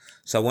in him.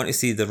 So I want to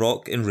see The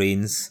Rock and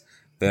Reigns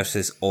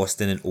versus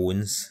Austin and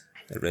Owens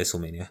at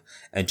WrestleMania,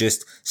 and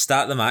just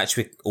start the match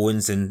with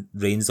Owens and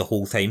Reigns the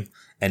whole time,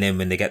 and then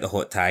when they get the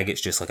hot tag, it's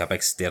just like a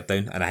big stare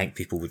down, and I think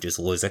people would just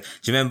lose it.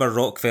 Do you remember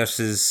Rock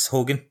versus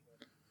Hogan?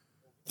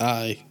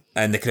 Aye.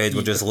 And the crowd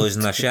were just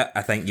losing their shit.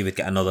 I think you would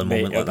get another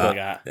moment like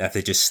that if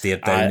they just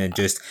stared down and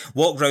just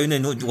walked round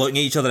and looking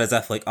at each other as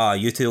if like, are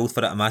you too old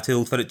for it? Am I too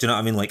old for it? Do you know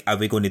what I mean? Like, are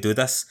we going to do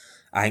this?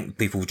 I think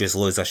people would just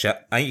lose their shit.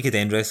 I think you could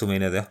end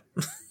WrestleMania there.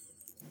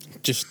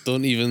 Just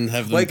don't even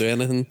have them Like- do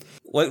anything.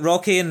 Like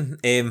Rocky and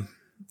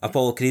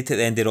Apollo Creed at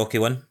the end of Rocky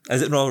 1.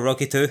 Is it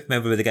Rocky 2?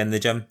 Remember we get in the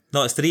gym?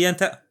 No, it's 3,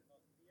 isn't it?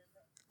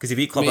 Because he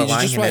beat Clubber Mate, you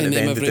Lang just and want then to at the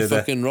name end they every do the...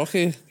 fucking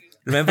Rocky.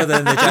 Remember in the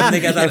gym they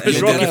get that? It's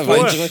and then Rocky they get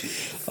IV.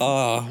 punched?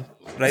 Ah,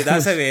 Right,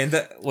 that's how we end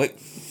it. Like,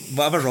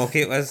 whatever Rocky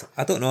it was.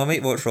 I don't know, I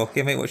might watch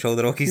Rocky. I might watch all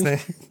the Rockies now.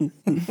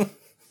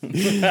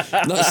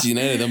 not seen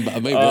any of them, but I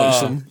might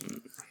watch them.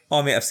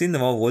 Oh, mate, I've seen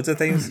them all loads of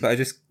times, but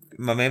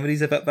my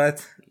memory's a bit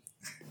bad.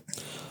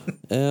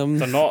 They're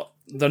not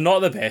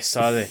the best,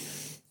 are they?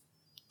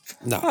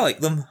 I like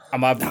them.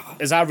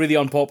 Is that a really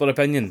unpopular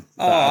opinion?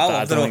 Oh, I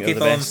love the don't think Rocky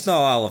they're films. best?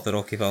 No, I love the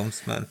Rocky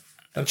films, man.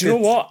 Do you know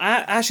what? I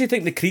actually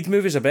think the Creed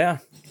movies are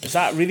better. Is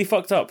that really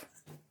fucked up?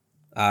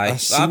 Aye,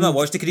 I've not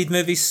watched the Creed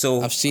movies,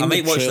 so I've seen I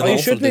might the watch trailer them you all.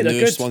 for should, the mate, they're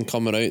newest good. one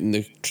coming out, and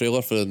the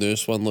trailer for the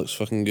newest one looks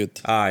fucking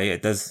good. Aye,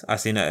 it does. I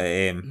seen it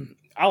at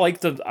I like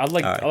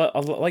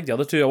the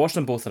other two. I watched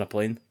them both on a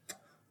plane,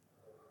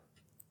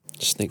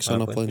 Snakes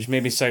on a plane. which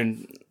made me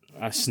sound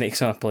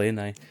snakes on a plane.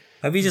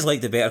 maybe you just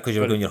liked it better because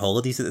you were going your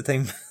holidays at the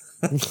time.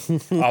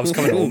 I was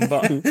coming home,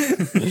 but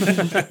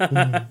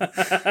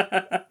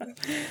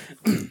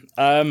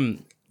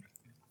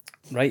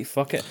right,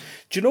 fuck it.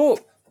 Do you know?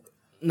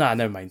 Nah,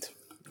 never mind.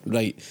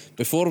 Right,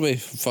 before we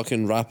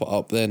fucking wrap it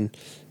up then,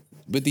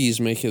 what do you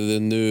make of the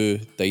new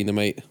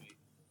Dynamite?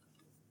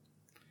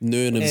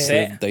 New and improved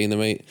Set.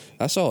 Dynamite.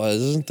 That's all it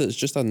is, isn't it? It's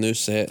just a new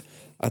set.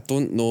 I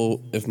don't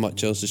know if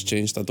much else has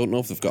changed. I don't know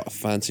if they've got a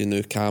fancy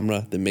new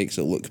camera that makes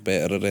it look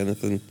better or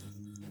anything.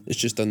 It's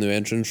just a new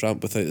entrance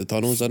ramp without the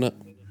tunnels in it.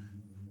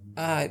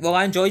 Aye, well,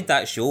 I enjoyed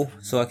that show,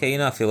 so I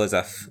kind of feel as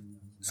if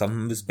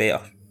something was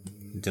better.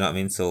 Do you know what I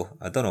mean? So,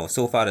 I don't know.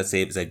 So far, I'd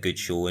say it was a good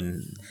show,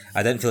 and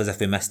I didn't feel as if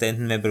we missed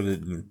anything. Remember, we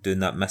were doing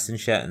that missing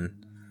shit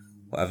and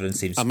whatever, and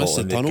seems I missed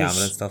spotting the with the tunnels.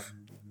 camera and stuff.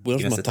 Where's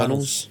You missed my the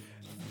tunnels?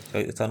 tunnels?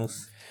 Out the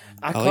tunnels.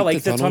 I quite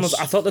like the tunnels.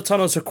 I thought the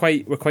tunnels were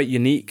quite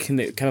unique, and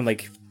it kind of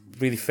like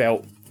really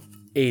felt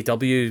AEW.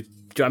 Do you know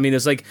what I mean?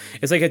 It's like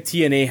a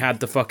TNA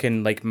had the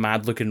fucking like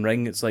mad looking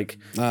ring. It's like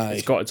Aye.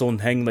 it's got its own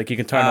thing. Like you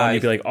can turn on, and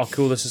you'd be like, oh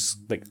cool, this is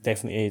like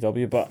definitely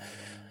AEW. But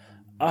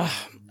I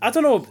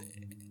don't know.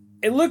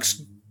 It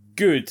looks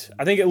good.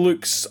 I think it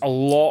looks a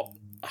lot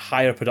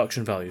higher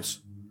production values.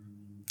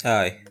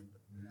 Aye.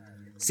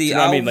 See, Do you know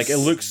what I mean? Like it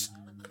looks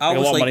like a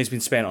lot of money's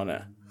been spent on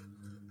it.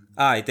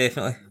 Aye,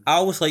 definitely. I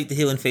always liked the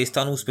heel and face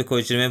tunnels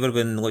because you remember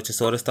when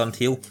Luchasaurus turned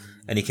heel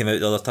and he came out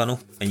the other tunnel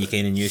and you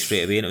kind of knew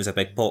straight away and it was a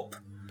big pop.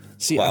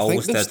 See, But I I think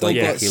always they've did still like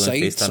got heel and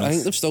face sides. I tunnels.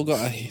 think they've still got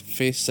a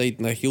face side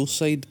and a heel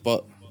side,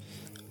 but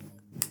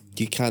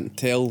you can't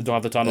tell. Don't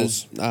have the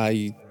tunnels.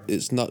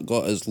 It's not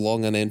got as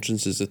long an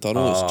entrance as the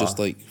tunnel. It's just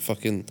like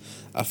fucking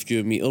a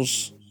few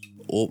meters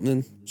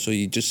opening, so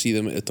you just see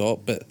them at the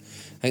top. But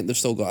I think they've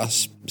still got a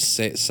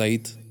set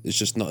side. It's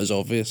just not as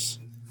obvious.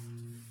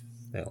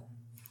 Well,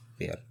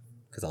 fair.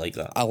 Because I like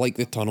that. I like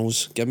the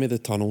tunnels. Give me the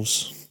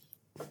tunnels.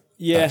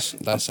 Yes,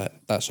 That's it.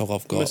 That's all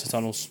I've I miss got. the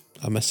tunnles.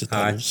 I miss the Aye,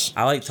 tunnels.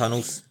 I like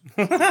tunnels.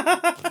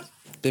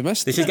 They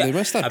missed. They should They get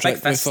missed a that big trick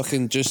with fist.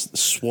 fucking just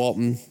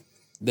swapping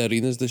the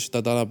arenas. They should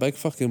have done a big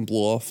fucking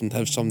blow off and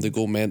have somebody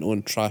go mental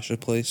and trash the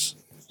place.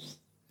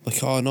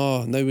 Like, oh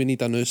no, now we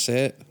need a new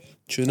set.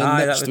 Tune in Aye,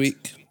 that next would-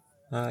 week.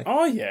 Aye.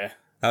 Oh yeah.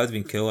 That would have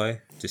been cool,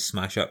 aye. Just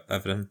smash up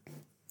everything.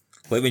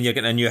 Like when you're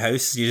getting a new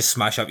house, you just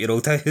smash up your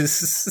old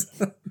house.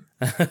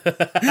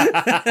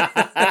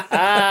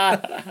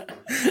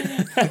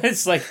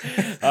 It's like,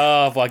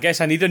 oh, well, I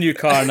guess I need a new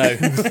car now.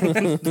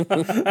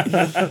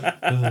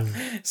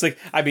 It's like,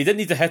 I mean, you didn't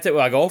need to hit it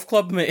with a golf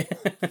club, mate.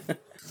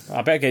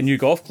 I better get new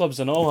golf clubs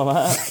and all. I'm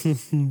at it.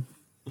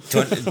 Do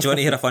you want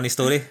to hear a funny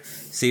story?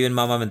 See, when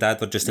my mum and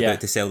dad were just Yeah.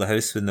 about to sell the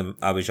house when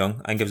I was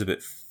young, I think I was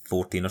about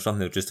 14 or something,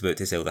 they were just about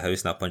to sell the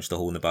house and I punched a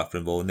hole in the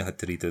bathroom wall and they had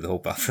to redo the whole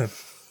bathroom.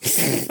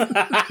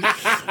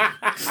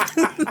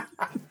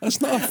 That's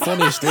not a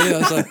funny story.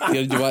 That's a,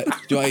 here, do you want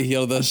to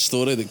hear this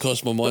story that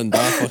cost my mum and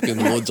dad fucking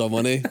loads of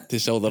money to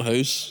sell their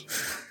house?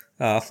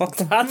 Ah, fuck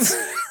them.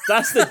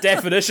 That's the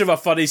definition of a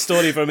funny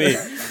story for me.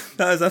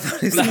 That is a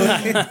funny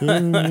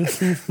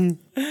story.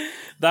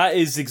 That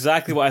is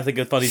exactly what I think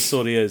a funny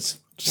story is.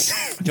 Do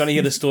you want to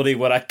hear the story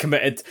where I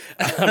committed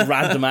a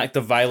random act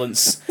of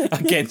violence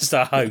against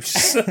a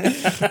house?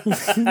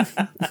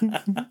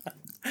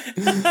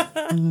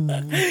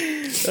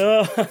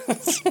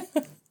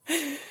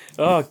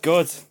 Oh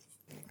God!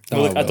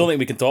 Well, look, I don't think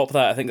we can top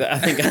that. I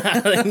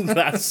think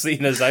that's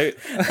seen us out.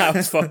 That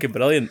was fucking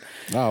brilliant.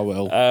 Ah,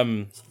 well.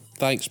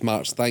 Thanks,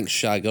 Marks. Thanks,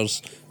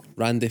 Shaggers.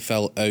 Randy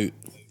Phil out.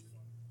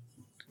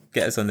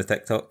 Get us on the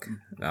TikTok.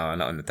 No,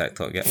 not on the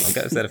TikTok yet. I'll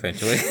get us there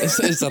eventually.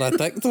 Is there a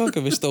TikTok?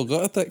 Have we still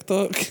got a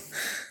TikTok?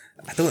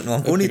 I don't know.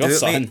 I'm going to do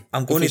it, mate.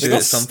 I'm going to do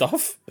it some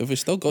stuff. Have we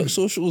still got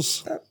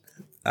socials?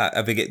 We're done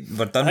I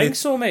think with.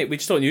 so, mate. We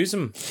just don't use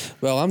them.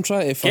 Well, I'm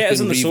trying to Get us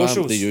fucking on the revamp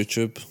socials. the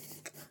YouTube.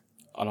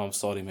 Oh no, I'm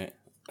sorry, mate.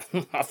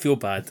 I feel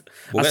bad.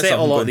 We'll I get set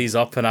a lot something of these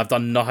up and I've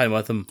done nothing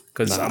with them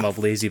because I'm a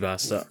lazy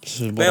bastard.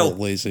 We're Well- all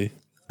lazy.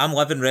 I'm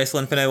living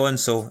wrestling from now on,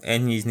 so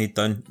anything you need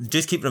done,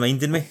 just keep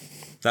reminding me.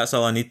 That's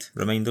all I need.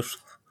 Reminders.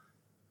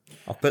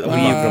 I'll put them on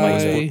my Bye.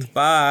 reminders board.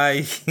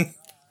 Bye.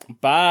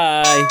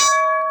 Bye.